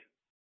way.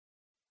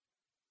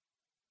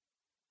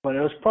 But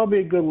it was probably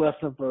a good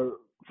lesson for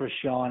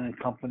Sean and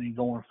company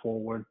going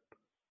forward.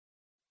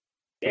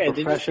 Yeah,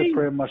 the professor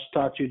pretty much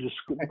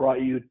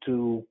brought you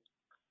to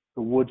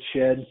the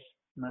woodshed,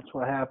 and that's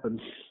what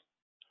happens.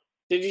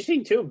 Did you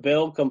see, too,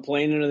 Bill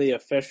complaining to the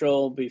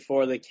official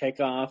before the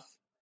kickoff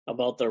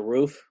about the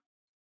roof?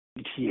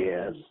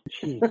 Yes,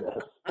 Jesus.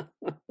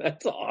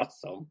 That's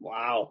awesome.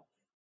 Wow.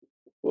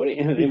 What do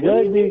you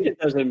mean it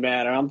doesn't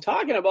matter? I'm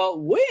talking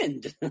about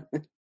wind.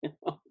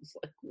 It's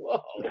like,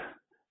 whoa,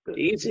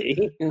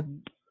 easy.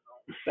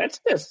 That's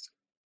just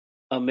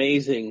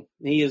amazing.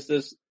 He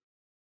is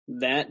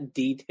that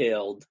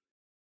detailed.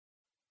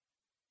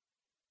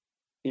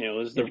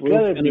 Is the roof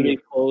going to be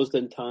closed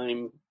in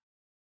time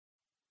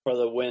for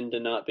the wind to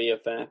not be a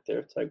factor?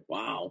 It's like,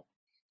 wow.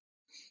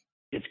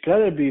 It's got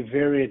to be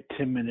very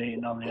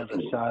intimidating on the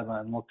other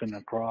sideline looking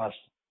across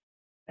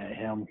at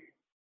him.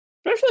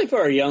 Especially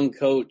for a young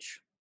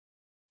coach.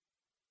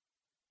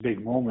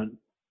 Big moment.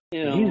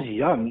 He's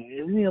young.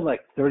 Isn't he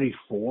like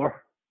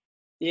 34?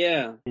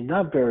 Yeah. He's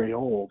not very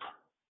old.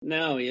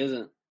 No, he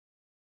isn't.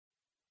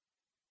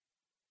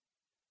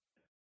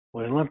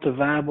 Well, he learned a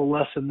valuable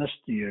lesson this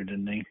year,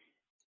 didn't he?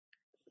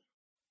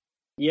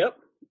 Yep.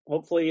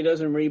 Hopefully he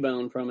doesn't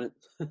rebound from it.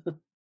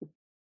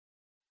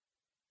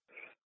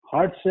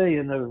 Hard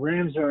saying. The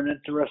Rams are an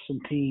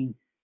interesting team.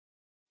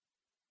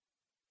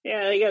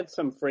 Yeah, they got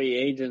some free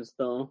agents,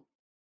 though.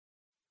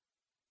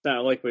 It's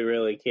not like we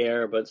really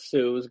care, but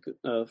Sue's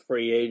a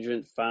free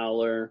agent,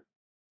 Fowler.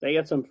 They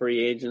got some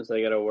free agents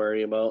they got to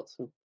worry about.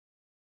 So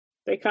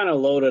they kind of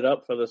loaded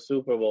up for the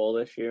Super Bowl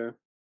this year.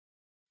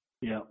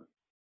 Yeah.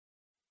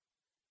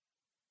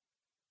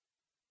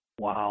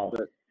 Wow.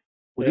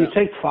 Would you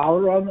take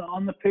Fowler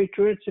on the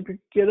Patriots if you could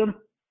get him?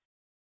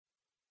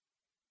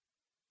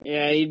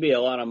 Yeah, he'd be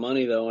a lot of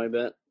money, though, I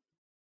bet.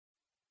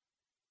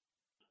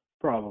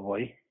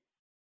 Probably.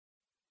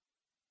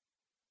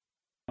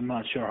 I'm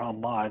not sure how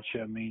much.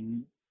 I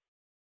mean,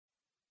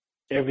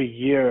 every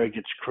year it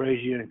gets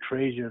crazier and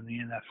crazier in the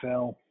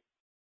NFL.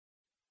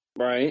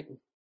 Right.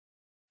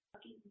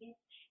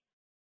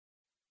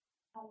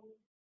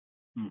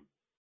 You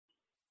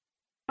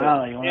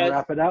want to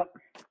wrap it up?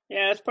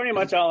 Yeah, that's pretty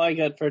much all I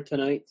got for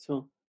tonight.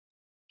 So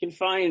you can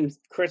find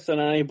Chris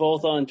and I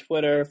both on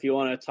Twitter if you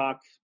want to talk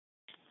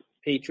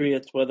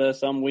Patriots with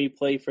us. We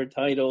play for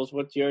titles.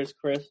 What's yours,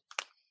 Chris?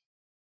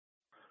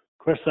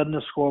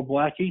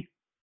 Chris_Blackie.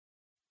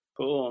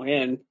 Cool.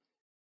 And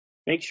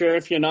make sure,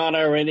 if you're not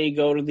already,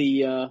 go to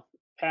the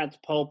Pat's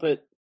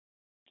Pulpit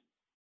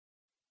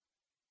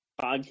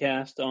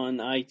podcast on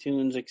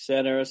iTunes,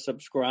 etc.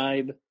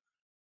 Subscribe.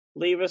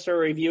 Leave us a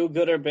review,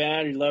 good or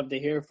bad. We'd love to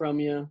hear from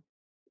you.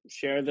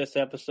 Share this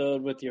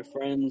episode with your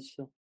friends.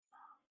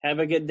 Have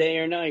a good day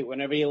or night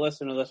whenever you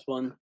listen to this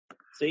one.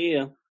 See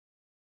ya.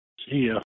 See ya.